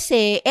mo.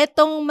 Kasi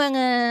etong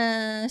mga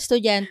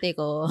estudyante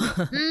ko,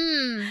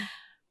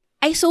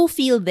 I so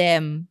feel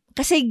them.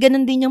 Kasi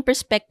ganun din yung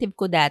perspective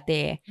ko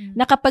dati.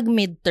 Na kapag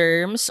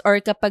midterms or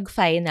kapag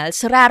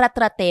finals,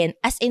 raratratin,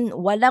 as in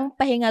walang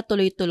pahinga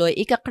tuloy-tuloy,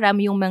 ikakram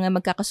yung mga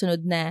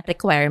magkakasunod na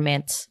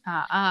requirements.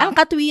 Ang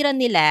katwiran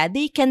nila,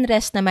 they can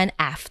rest naman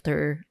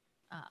after.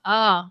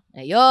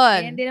 Ayun.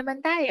 Ganyan din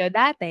naman tayo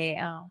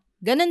dati.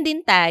 Ganun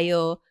din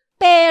tayo.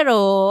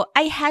 Pero,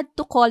 I had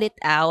to call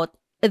it out,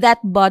 that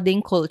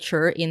budding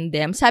culture in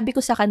them. Sabi ko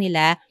sa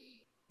kanila,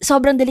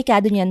 sobrang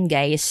delikado niyan,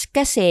 guys.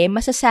 Kasi,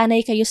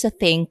 masasanay kayo sa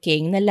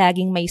thinking na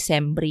laging may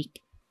sem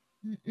break.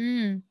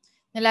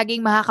 Na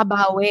laging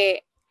makakabawi.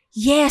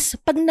 Yes,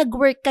 pag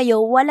nag-work kayo,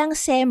 walang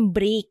sem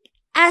break.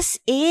 As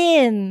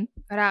in.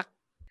 Correct.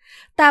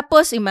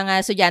 Tapos, yung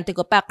mga estudyante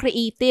ko pa,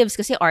 creatives,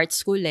 kasi art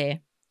school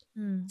eh.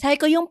 Sabi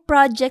ko, yung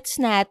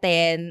projects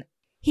natin,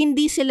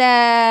 hindi sila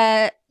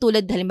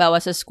tulad halimbawa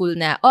sa school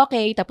na,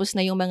 okay, tapos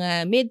na yung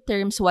mga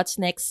midterms, what's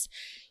next?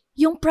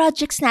 Yung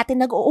projects natin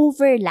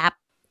nag-overlap.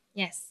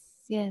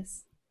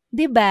 Yes.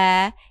 'Di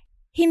ba?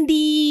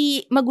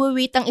 Hindi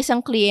magwe-wait ang isang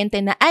kliyente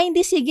na,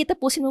 hindi, sige,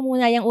 tapusin mo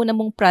muna yung una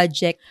mong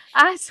project.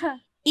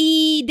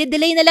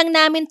 I-delay na lang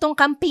namin tong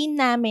campaign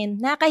namin.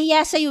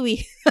 Nakahiya sa'yo eh.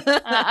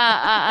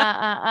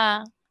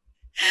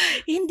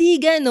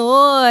 Hindi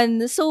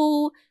ganon.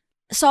 So,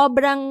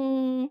 sobrang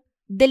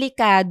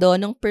delikado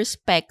ng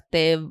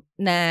perspective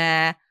na,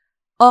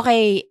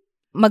 okay,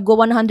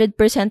 magwa 100%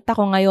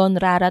 ako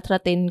ngayon,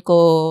 raratratin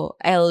ko,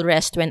 I'll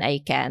rest when I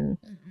can.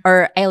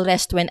 Or I'll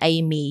rest when I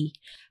may.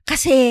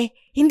 Kasi,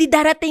 hindi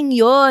darating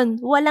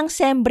yon. Walang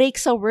sem break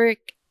sa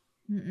work.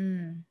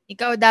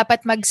 Ikaw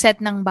dapat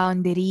mag-set ng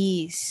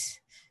boundaries.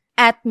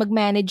 At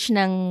mag-manage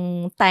ng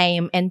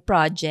time and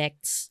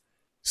projects.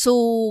 So,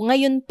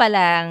 ngayon pa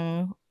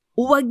lang,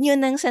 huwag nyo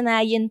nang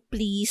sanayin,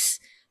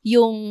 please,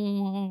 yung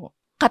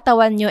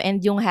katawan nyo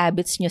and yung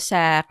habits nyo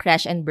sa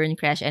crash and burn.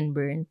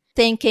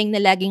 Thinking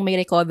na laging may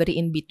recovery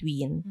in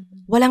between.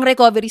 Walang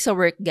recovery sa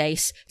work,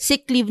 guys.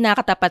 Sick leave na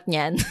katapat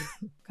niyan.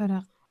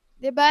 Correct.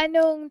 Diba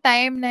nung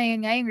time na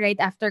yun nga, yung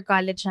right after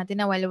college natin,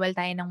 na walwal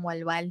tayo ng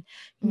walwal.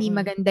 Hindi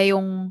maganda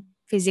yung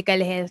physical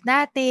health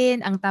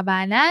natin, ang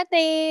taba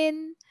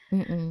natin.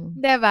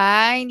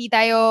 Diba?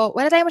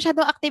 Wala tayong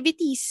masyadong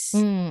activities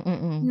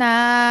na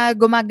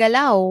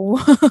gumagalaw.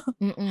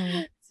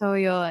 So,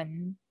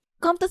 yun.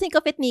 Come to think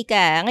of it,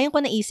 Nika, ngayon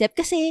ko naisip,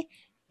 kasi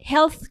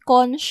health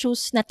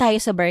conscious na tayo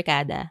sa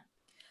barkada.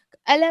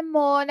 Alam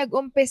mo,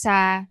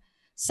 nag-umpisa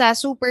sa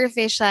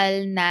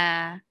superficial na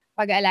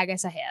pag-aalaga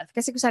sa health.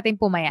 Kasi kung sa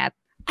atin pumayat.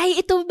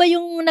 Ay, ito ba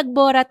yung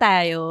nagbora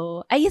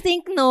tayo? I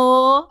think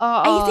no.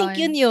 Oo. I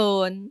think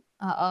yun.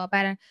 Oo,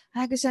 parang,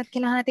 gusto natin,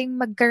 kailangan natin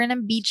magkaroon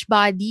ng beach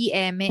body,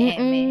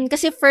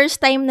 Kasi first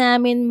time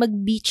namin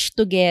mag-beach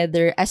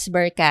together as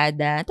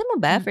barkada. Tama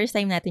ba? First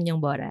time natin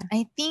yung bora?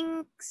 I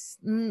think,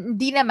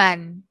 hindi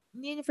naman.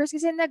 Hindi first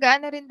kasi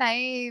nag-ano rin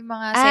tayo,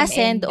 mga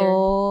send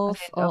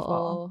off.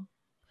 Oo.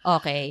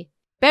 Okay.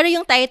 Pero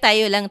yung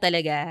tayo-tayo lang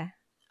talaga.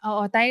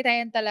 Oo,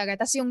 tayo-tayo talaga.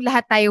 Tapos yung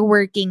lahat tayo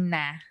working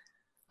na.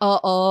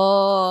 Oo.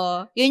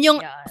 Yun yung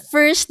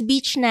first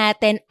beach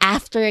natin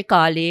after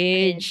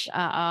college.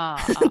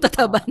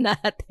 Tataba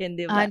natin,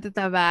 di ba?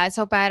 Tataba.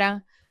 So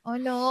parang,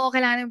 oh no,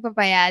 kailangan ng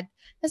papayat.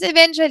 Tapos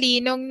eventually,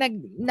 nung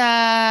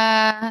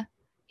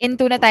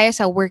into na tayo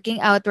sa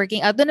working out,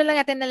 doon na lang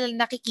natin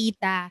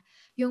nakikita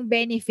yung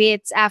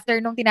benefits after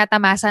nung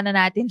tinatamasa na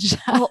natin siya.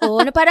 Oo,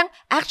 na parang,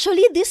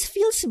 actually, this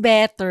feels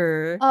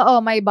better.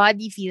 Oo, my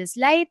body feels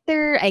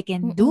lighter, I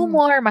can do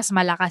more, mas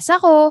malakas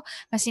ako,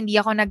 mas hindi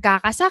ako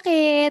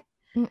nagkakasakit.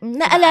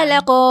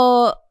 Naalala ko,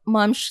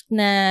 moms,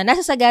 na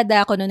nasa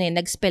Sagada ako noon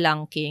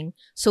nag-spelunking.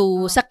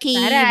 So, sa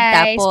cave,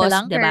 tapos,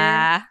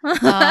 diba?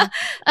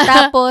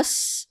 Tapos,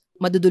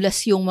 madudulas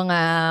yung mga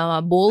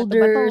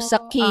boulder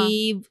sa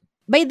cave.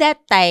 By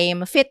that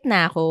time, fit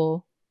na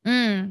ako.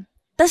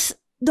 Tapos,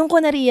 doon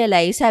ko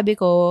na-realize, sabi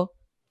ko,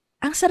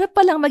 ang sarap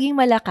palang maging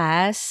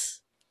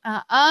malakas.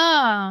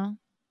 Ang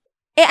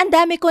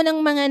dami ko ng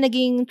mga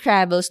naging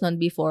travels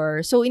noon before.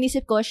 So,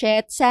 inisip ko,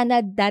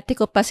 sana dati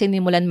ko pa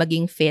sinimulan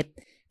maging fit.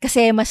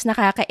 Kasi mas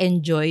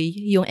nakaka-enjoy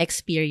yung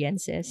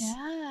experiences.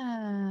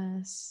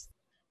 Yes.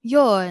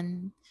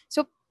 Yun.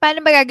 So,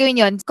 paano ba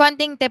gagawin yun?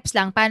 Konting tips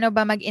lang, paano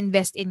ba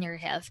mag-invest in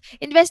your health?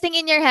 Investing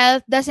in your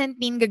health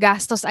doesn't mean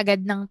gagastos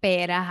agad ng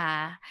pera,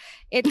 ha?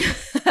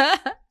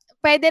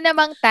 Pwede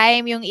namang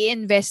time yung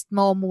i-invest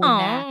mo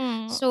muna.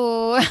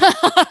 So,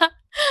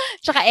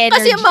 tsaka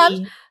energy. Kasi ma'am,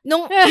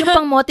 yung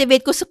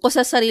pang-motivate ko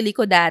sa sarili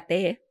ko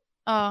dati,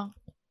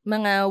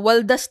 mga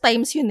waldas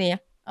times yun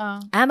eh.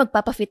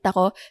 Magpapafit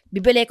ako,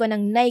 bibili ko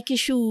ng Nike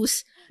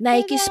shoes,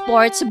 Nike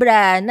sports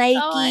bra,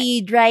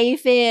 Nike dry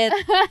fit,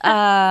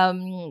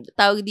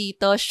 tawag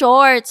dito,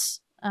 shorts.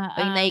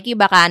 Ay, Nike,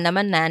 baka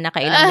naman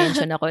nakailang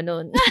mention ako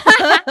nun.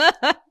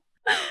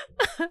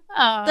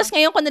 Tapos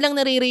ngayon ko nalang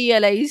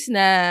nare-realize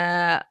na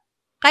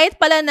kahit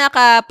pala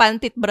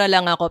naka-pantit bra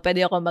lang ako,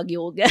 pwede ako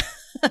mag-yoga.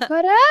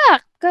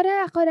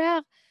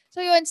 Correct.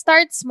 So yun,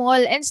 start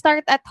small and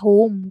start at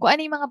home. Kung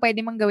ano yung mga pwede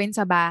mong gawin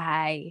sa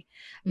bahay.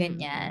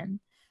 Ganyan.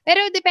 Pero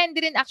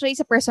depende rin actually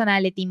sa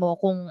personality mo.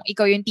 Kung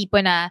ikaw yung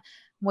tipo na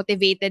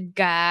motivated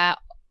ka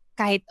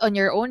kahit on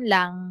your own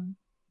lang,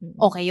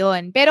 okay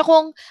yun. Pero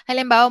kung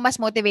halimbawa mas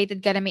motivated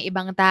ka na may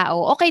ibang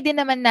tao, okay din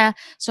naman na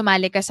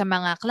sumali ka sa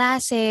mga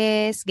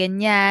classes,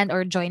 ganyan,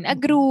 or join a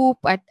group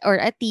or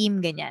a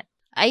team, ganyan.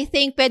 I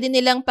think pwede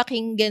nilang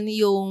pakinggan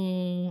yung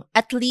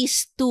at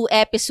least 2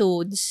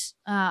 episodes.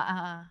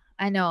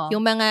 Ano?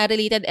 Yung mga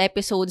related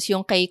episodes,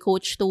 yung kay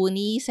Coach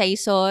Tony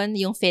Saison,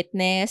 yung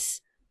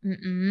fitness.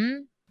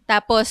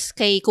 Tapos,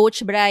 kay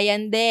Coach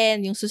Brian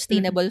din, yung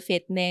sustainable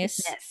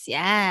fitness.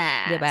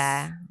 Yes.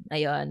 Diba?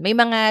 Ayun. May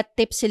mga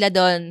tips sila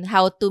doon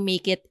how to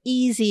make it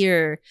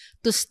easier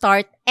to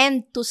start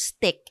and to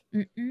stick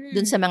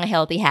dun sa mga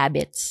healthy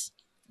habits.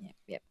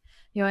 Yep.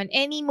 Yun.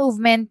 Any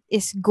movement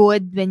is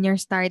good when you're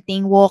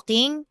starting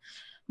walking.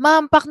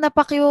 Ma'am, pak na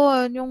pak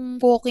yun, yung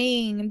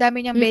walking. Ang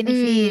dami niyang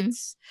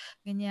benefits.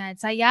 Ganyan.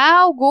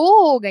 Sayaw,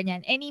 go!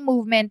 Ganyan. Any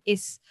movement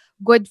is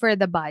good for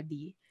the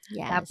body.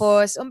 Yes.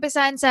 Tapos,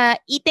 umpisahan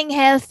sa eating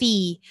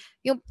healthy.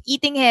 Yung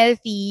eating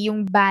healthy,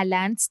 yung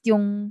balanced,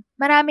 yung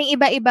maraming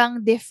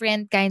iba-ibang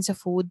different kinds of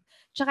food.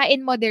 Tsaka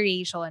in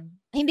moderation.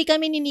 Hindi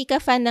kami ni Nika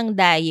fan ng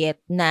diet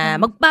na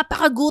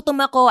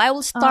magpapakagutom ako, I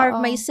will starve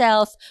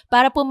myself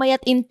para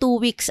pumayat in 2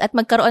 weeks at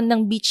magkaroon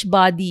ng beach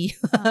body.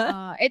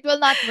 It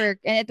will not work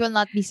and it will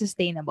not be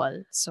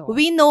sustainable. So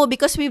we know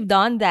because we've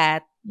done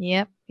that.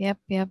 Yep.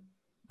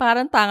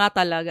 Parang tanga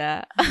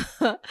talaga.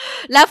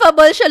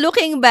 Laughable siya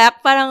looking back.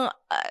 Parang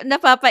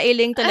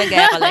napapailing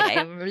talaga ako. Like,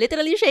 I'm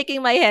literally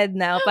shaking my head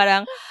now.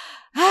 Parang,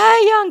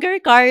 younger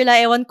Carla,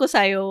 ewan ko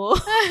sa'yo.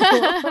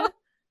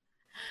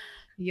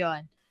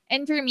 Yon.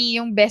 And for me,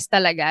 yung best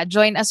talaga,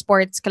 join a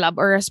sports club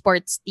or a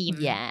sports team.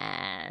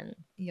 Yan.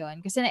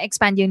 Yon. Kasi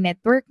na-expand yung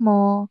network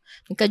mo.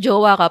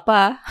 Nagka-jowa ka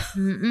pa.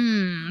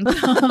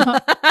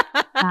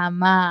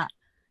 Tama.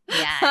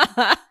 Yan.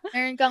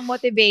 Meron kang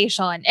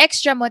motivation,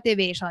 extra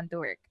motivation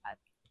to work out.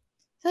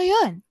 So,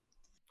 yun.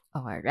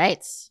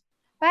 Alright.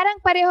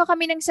 Parang pareho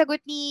kami ng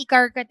sagot ni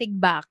Car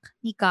Katigbak,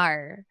 ni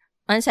Car.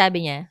 Ano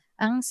sabi niya?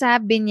 Ang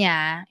sabi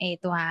niya,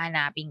 ito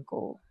hahanapin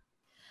ko.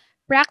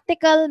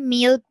 Practical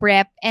meal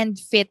prep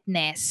and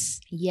fitness.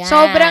 Yan.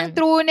 Sobrang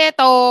true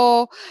nito.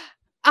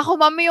 Ako,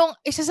 mami, yung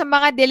isa sa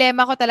mga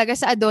dilema ko talaga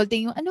sa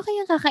adulting, yung ano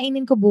kayang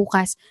kakainin ko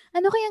bukas?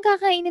 Ano kayang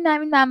kakainin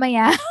namin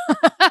mamaya?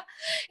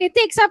 It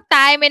takes up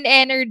time and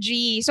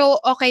energy. So,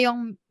 okay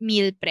yung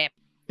meal prep.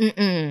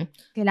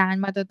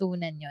 Kailangan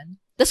matutunan yon.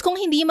 Tapos kung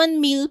hindi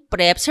man meal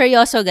prep,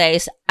 seryoso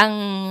guys, ang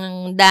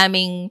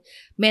daming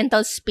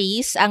mental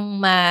space ang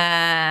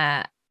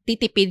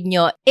matitipid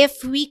nyo.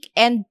 If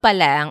weekend pa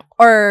lang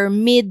or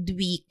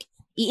midweek,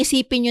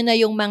 iisipin nyo na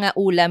yung mga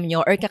ulam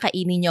nyo or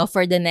kakainin nyo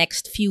for the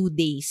next few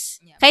days.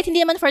 Yeah. Kahit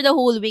hindi naman for the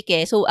whole week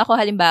eh. So ako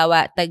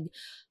halimbawa,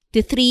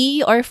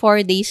 3 or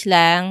 4 days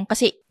lang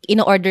kasi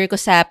ino-order ko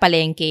sa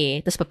palengke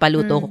tapos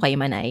papaluto ko kay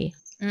Manay.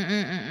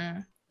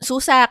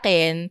 So sa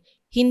akin,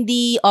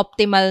 hindi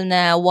optimal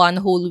na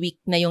 1 whole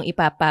week na yung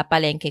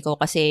ipapapalengke ko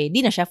kasi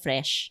di na siya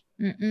fresh.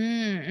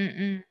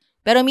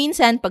 Pero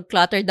minsan, pag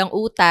cluttered ang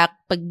utak,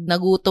 pag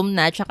nagutom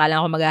na, tsaka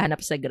lang ako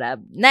maghahanap sa Grab,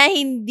 na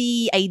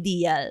hindi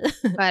ideal.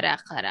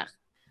 Correct.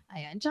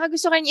 Ayun. Tsaka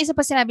gusto ko rin isa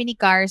pa sinabi ni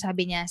Car,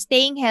 sabi niya,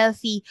 staying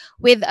healthy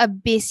with a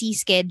busy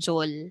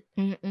schedule.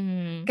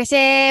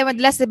 Kasi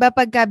madalas, diba,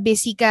 pagka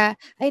busy ka,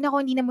 ay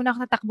naku, hindi na muna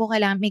ako natakbo,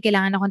 may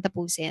kailangan akong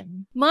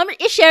tapusin. Ma'am,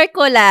 i-share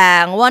ko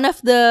lang, one of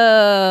the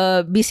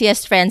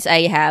busiest friends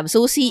I have,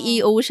 so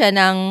CEO siya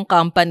ng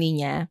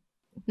company niya.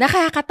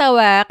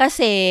 Nakakatawa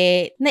kasi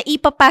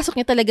naipapasok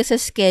niya talaga sa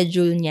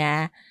schedule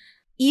niya.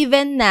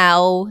 Even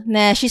now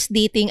na she's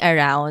dating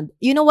around,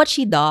 you know what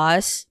she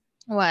does?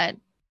 What?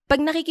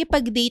 Pag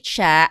nakikipag-date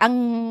siya,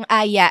 ang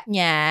aya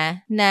niya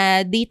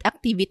na date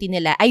activity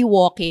nila ay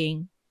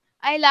walking.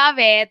 I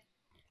love it.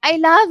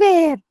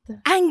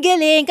 Ang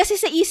galing. Kasi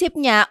sa isip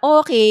niya,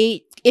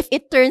 okay, if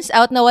it turns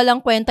out na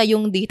walang kwenta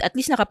yung date, at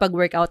least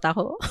nakapag-workout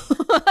ako.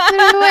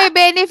 Pero may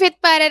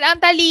benefit pa rin. Ang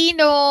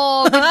talino.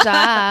 Good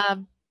job.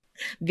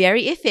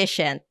 Very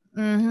efficient.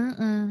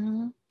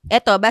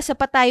 Eto, basa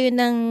pa tayo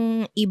ng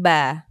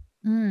iba.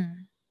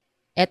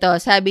 Eto,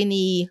 sabi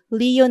ni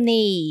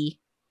Leonie.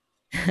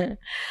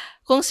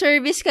 Kung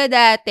service ka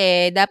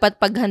dati, dapat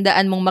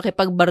paghandaan mong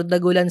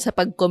makipagbardagulan sa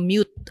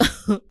pag-commute.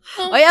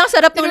 Ay, ang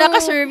sarap nung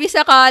naka-service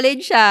sa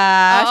college,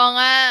 Oo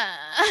nga.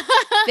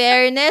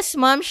 Fairness,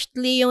 Ma'am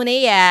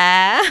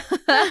Leonea.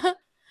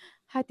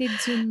 Hatid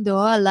sundo.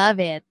 Love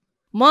it.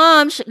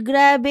 Ma'am,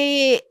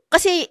 grabe.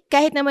 Kasi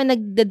kahit naman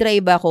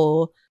nagda-drive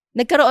ako,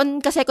 nagkaroon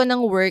kasi ako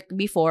ng work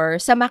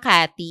before sa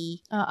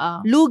Makati.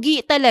 Oo.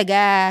 Lugi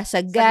talaga sa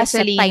gas,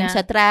 sa time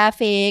sa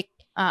traffic.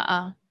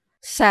 Oo.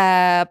 Sa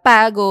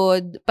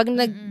pagod, pag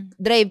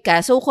nag-drive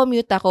ka, so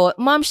commute ako,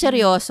 ma'am,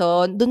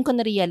 seryoso, dun ko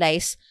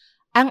na-realize,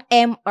 ang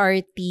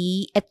MRT,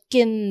 it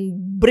can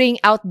bring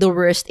out the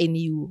worst in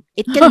you.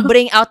 It can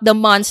bring out the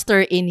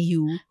monster in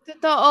you.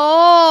 Totoo.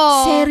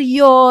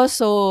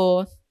 Seryoso.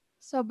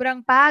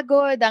 Sobrang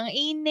pagod, ang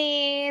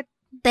init.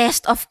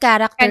 Test of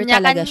character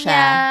talaga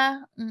siya.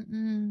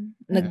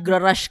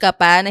 Nag-rush ka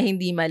pa na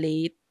hindi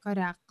malate.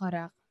 Correct.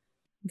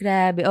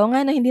 Grabe. O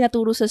nga na, hindi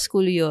naturo sa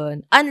school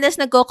yun.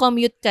 Unless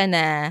nagko-commute ka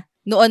na,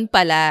 noon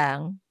pa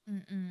lang.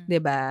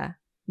 Diba?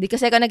 Hindi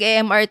kasi ako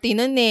nag-MRT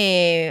noon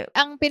eh.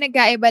 Ang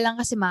pinagkaiba lang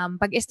kasi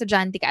ma'am, pag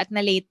estudyante ka at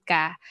na-late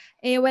ka,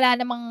 wala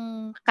namang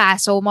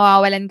kaso,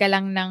 mawawalan ka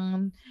lang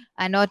ng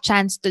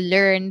chance to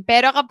learn.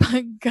 Pero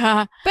kapag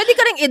pwede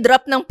ka rin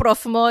i-drop ng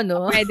prof mo,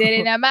 no? Pwede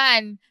rin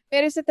naman.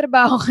 Pero sa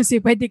trabaho kasi,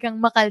 pwede kang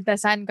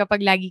makaltasan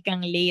kapag lagi kang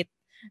late.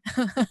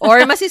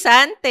 Or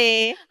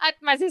masisante. At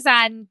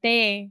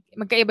masisante.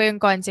 Magkaiba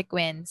yung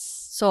consequence.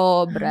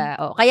 Sobra.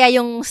 Kaya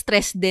yung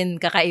stress din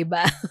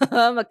kakaiba.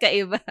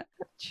 Magkaiba.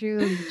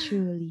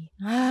 Truly.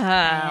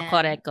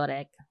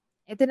 Correct.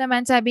 Ito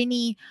naman sabi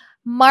ni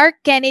Mark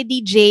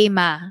Kennedy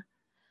Jema,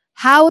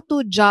 how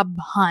to job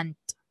hunt.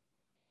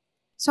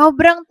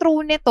 Sobrang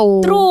true nito.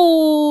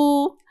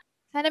 True.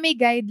 Sana may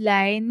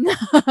guideline.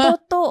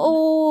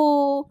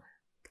 Totoo.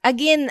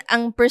 Again,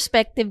 ang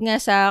perspective nga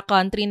sa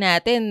country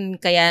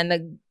natin, kaya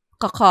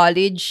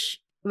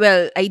nagka-college,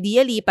 well,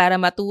 ideally, para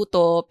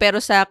matuto, pero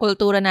sa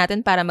kultura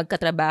natin, para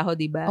magkatrabaho,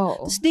 diba?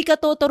 Tapos di ka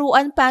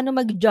tuturuan paano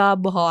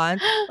mag-job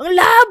hunt. Ang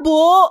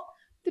labo!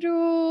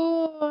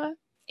 True.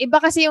 Iba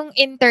kasi yung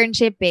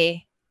internship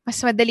Mas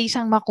madali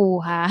siyang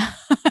makuha.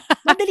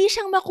 Madali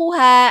siyang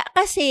makuha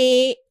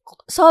kasi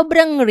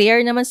sobrang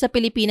rare naman sa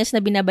Pilipinas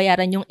na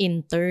binabayaran yung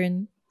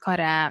intern.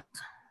 Correct.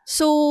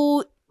 So,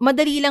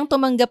 madali lang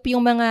tumanggap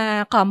yung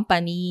mga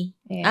company.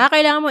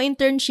 Kailangan mo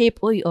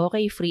internship. Uy,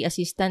 okay, free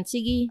assistant.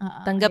 Sige,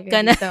 tanggap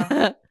ka na.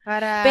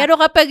 Pero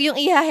kapag yung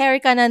i-hire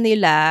ka na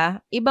nila,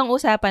 ibang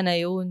usapan na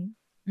yun.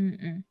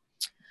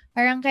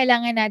 Parang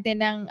kailangan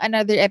natin ng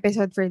another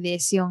episode for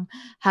this, yung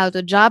how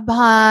to job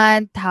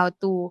hunt, how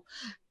to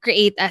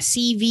create a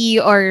CV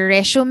or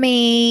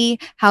resume,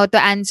 how to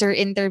answer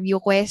interview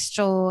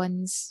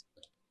questions.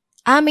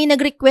 May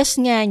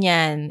nag-request nga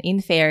niyan, in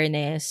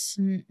fairness.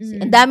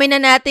 Ang dami na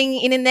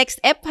nating in-next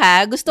ep,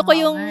 ha? Gusto ko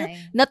yung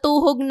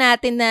natuhog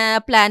natin na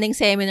planning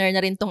seminar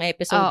na rin tong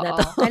episode na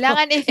to.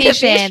 Kailangan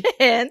efficient.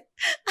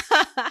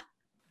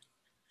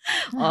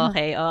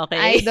 Okay.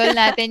 Idol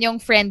natin yung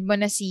friend mo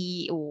na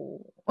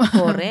CEO.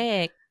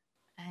 Correct.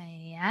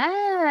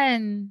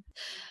 Ayan.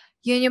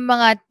 Yun yung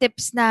mga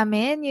tips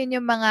namin. Yun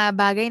yung mga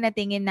bagay na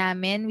tingin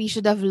namin we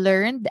should have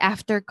learned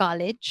after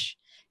college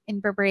in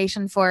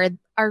preparation for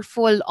our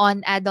full-on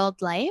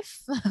adult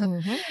life.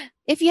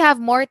 If you have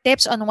more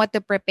tips on what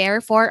to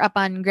prepare for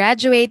upon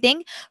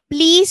graduating,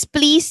 please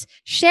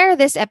share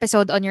this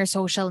episode on your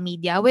social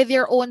media with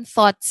your own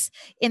thoughts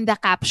in the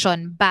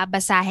caption.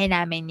 Babasahin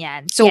namin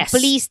yan. So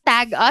please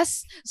tag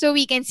us so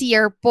we can see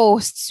your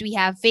posts. We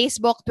have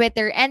Facebook,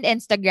 Twitter, and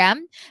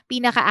Instagram.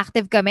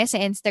 Pinaka-active kami sa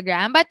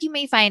Instagram, but you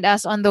may find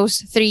us on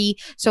those 3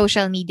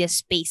 social media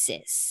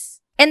spaces.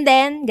 And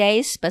then,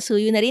 guys,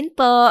 pasuyo na rin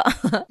po.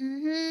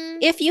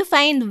 If you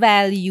find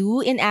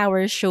value in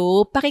our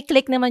show,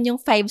 pakiclick naman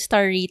yung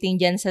 5-star rating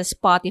dyan sa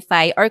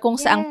Spotify or kung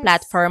saang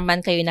platform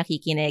man kayo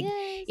nakikinig.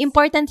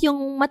 Important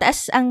yung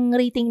mataas ang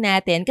rating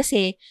natin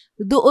kasi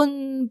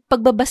doon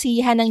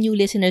pagbabasihan ng new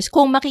listeners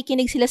kung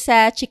makikinig sila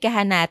sa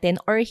chikahan natin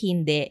or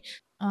hindi.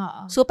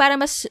 So, para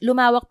mas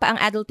lumawak pa ang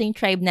adulting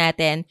tribe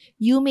natin,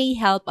 you may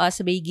help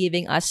us by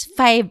giving us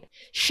 5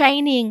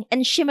 shining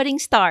and shimmering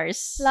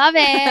stars. Love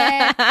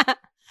it!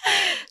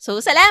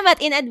 So,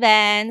 salamat in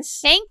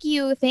advance. Thank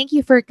you. Thank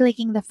you for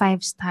clicking the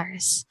 5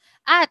 stars.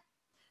 At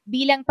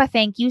bilang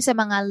pa-thank you sa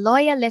mga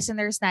loyal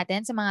listeners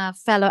natin, sa mga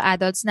fellow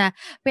adults na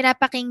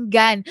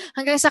pinapakinggan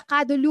hanggang sa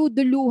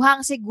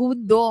kadulu-duluhang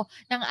segundo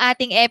ng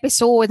ating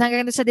episode,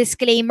 hanggang sa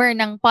disclaimer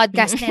ng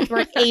Podcast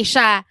Network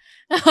Asia.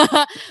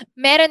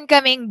 Meron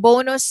kaming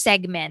bonus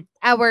segment,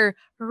 our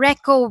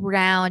Reco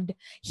Round.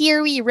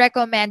 Here we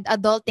recommend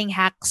adulting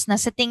hacks na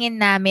sa tingin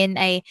namin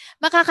ay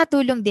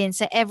makakatulong din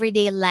sa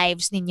everyday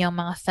lives ninyong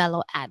mga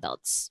fellow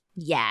adults.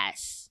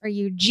 Yes. Are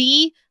you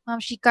G, Ma'am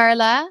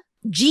Carla?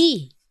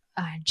 G.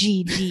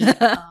 G.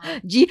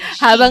 G.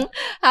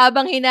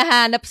 Habang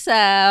hinahanap sa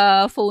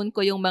phone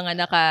ko yung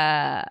mga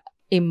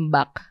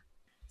naka-imbak.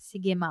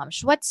 Sige, Ma'am.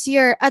 What's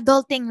your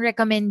adulting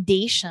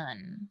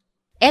recommendation?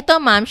 Eto,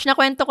 Ma'am,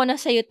 nakwento ko na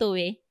sa'yo to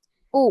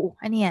Oh,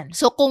 ano yan?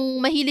 So, kung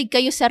mahilig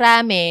kayo sa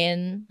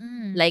ramen,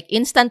 like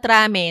instant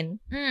ramen,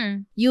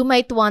 you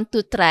might want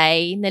to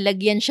try na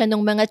lagyan siya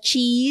ng mga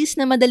cheese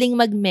na madaling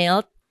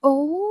mag-melt.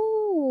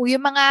 Oh,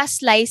 yung mga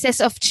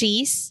slices of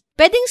cheese?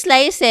 Pwedeng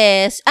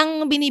slices.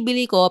 Ang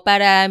binibili ko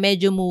para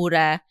medyo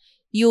mura,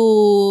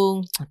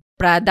 yung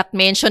product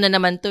mention na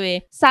naman to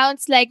eh.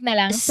 Sounds like na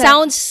lang.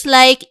 Sounds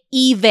like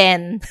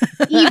even.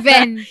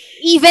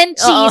 Even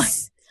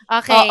cheese. Oo.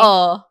 Okay. Oo.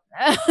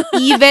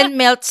 Even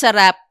melt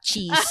sarap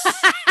cheese.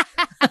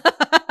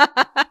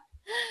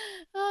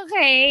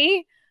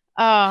 Okay.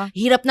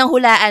 Hirap ng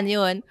hulaan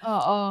yun.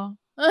 Oo.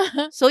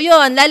 So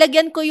yun,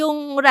 lalagyan ko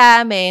yung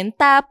ramen,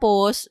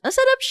 tapos, ang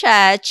sarap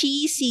siya,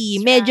 cheesy,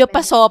 medyo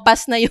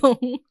pasopas na yung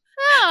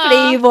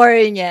flavor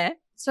niya.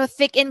 So,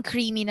 thick and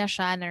creamy na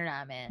siya na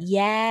ramen.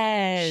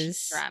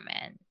 Yes. Cheese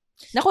ramen.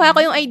 Nakuha ko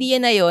yung idea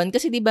na yun,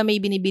 kasi diba may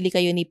binibili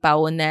kayo ni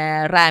Pao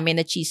na ramen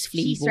na cheese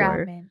flavor.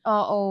 Cheese ramen.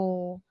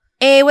 Oo.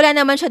 Wala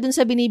naman siya dun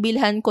sa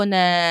binibilhan ko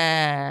na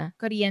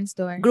Korean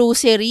store.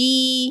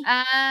 Grocery.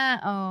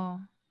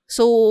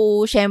 So,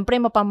 syempre,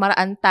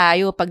 mapamaraan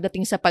tayo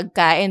pagdating sa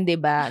pagkain, di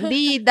ba?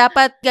 Hindi,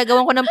 dapat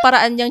gagawin ko ng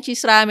paraan yung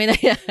cheese ramen na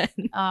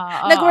yan.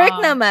 Nag-work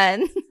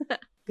naman.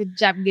 Good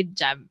job.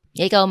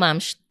 Ikaw,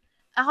 Mams?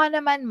 Ako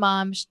naman,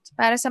 Mams,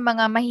 para sa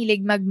mga mahilig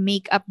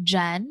mag-makeup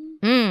dyan,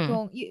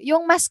 kung,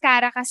 yung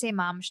mascara kasi,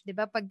 Mams, di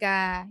ba?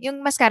 Pagka,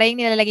 yung mascara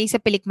yung nilalagay sa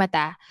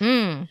pilikmata.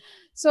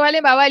 So,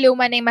 halimbawa,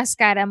 luma na yung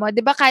mascara mo.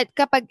 Di ba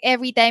kapag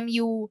every time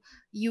you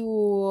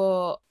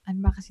ano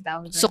ba kasi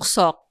tawag doon?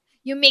 Suksok.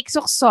 You make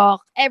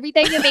suksok. Every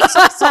time you make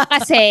suksok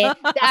kasi,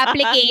 the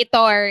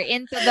applicator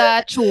into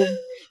the tube,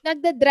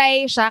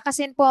 nagda-dry siya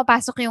kasi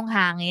pumapasok yung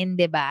hangin,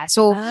 di ba?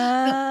 So,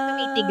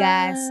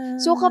 tumitigas.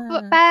 So,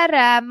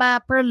 para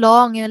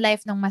ma-prolong yung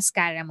life ng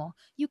mascara mo,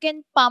 you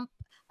can pump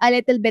a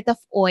little bit of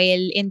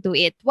oil into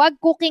it.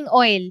 Wag cooking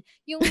oil.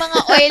 Yung mga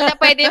oil na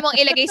pwede mong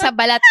ilagay sa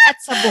balat at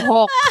sa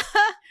buhok.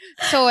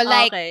 So,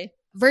 like,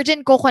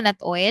 virgin coconut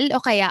oil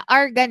o kaya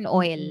argan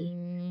oil.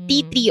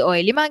 Tea tree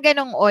oil. Yung mga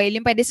ganong oil,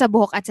 yung pwede sa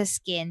buhok at sa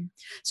skin.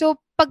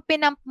 So, pag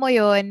pinump mo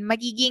yun,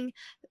 magiging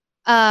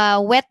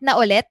wet na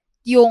ulit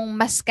yung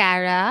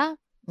mascara.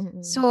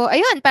 So,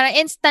 ayun, parang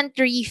instant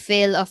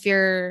refill of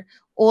your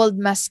old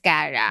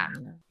mascara.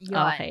 Yun.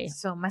 Okay.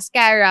 So,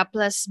 mascara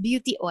plus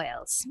beauty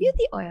oils.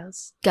 Beauty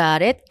oils.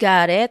 Got it.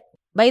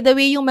 By the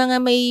way, yung mga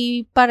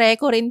may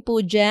pareko rin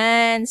po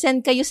dyan,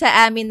 send kayo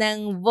sa amin ng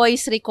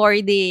voice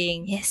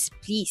recording. Yes,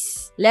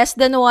 please. Less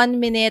than 1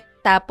 minute,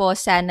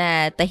 tapos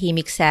sana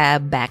tahimik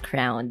sa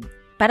background.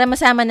 Para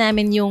masama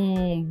namin yung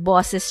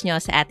boses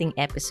nyo sa ating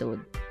episode.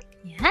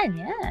 Yan.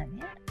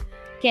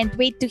 Can't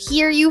wait to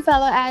hear you,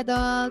 fellow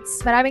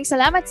adults. Maraming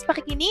salamat sa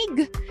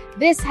pakikinig.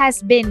 This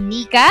has been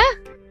Nika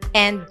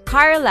and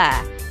Carla,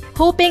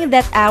 hoping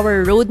that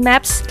our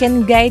roadmaps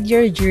can guide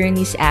your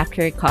journeys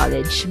after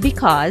college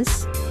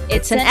because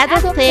it's an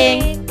adult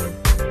thing.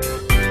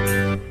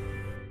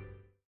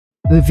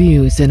 The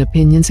views and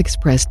opinions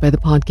expressed by the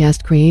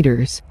podcast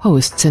creators,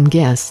 hosts, and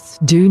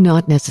guests do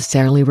not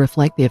necessarily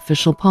reflect the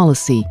official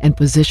policy and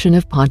position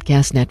of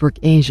Podcast Network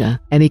Asia.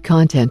 Any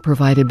content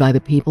provided by the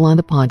people on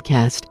the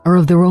podcast are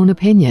of their own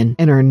opinion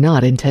and are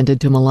not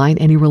intended to malign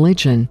any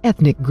religion,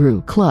 ethnic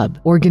group, club,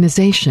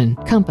 organization,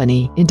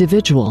 company,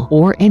 individual,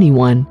 or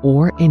anyone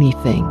or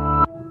anything.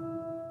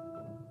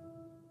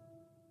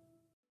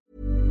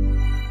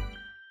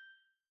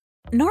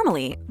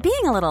 Normally,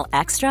 being a little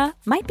extra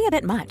might be a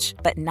bit much,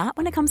 but not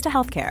when it comes to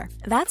healthcare.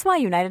 That's why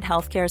United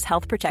Healthcare's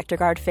Health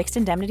Protector Guard fixed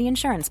indemnity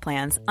insurance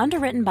plans,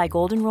 underwritten by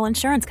Golden Rule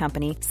Insurance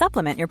Company,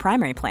 supplement your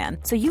primary plan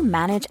so you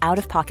manage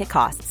out-of-pocket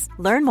costs.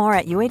 Learn more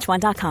at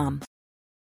uh1.com.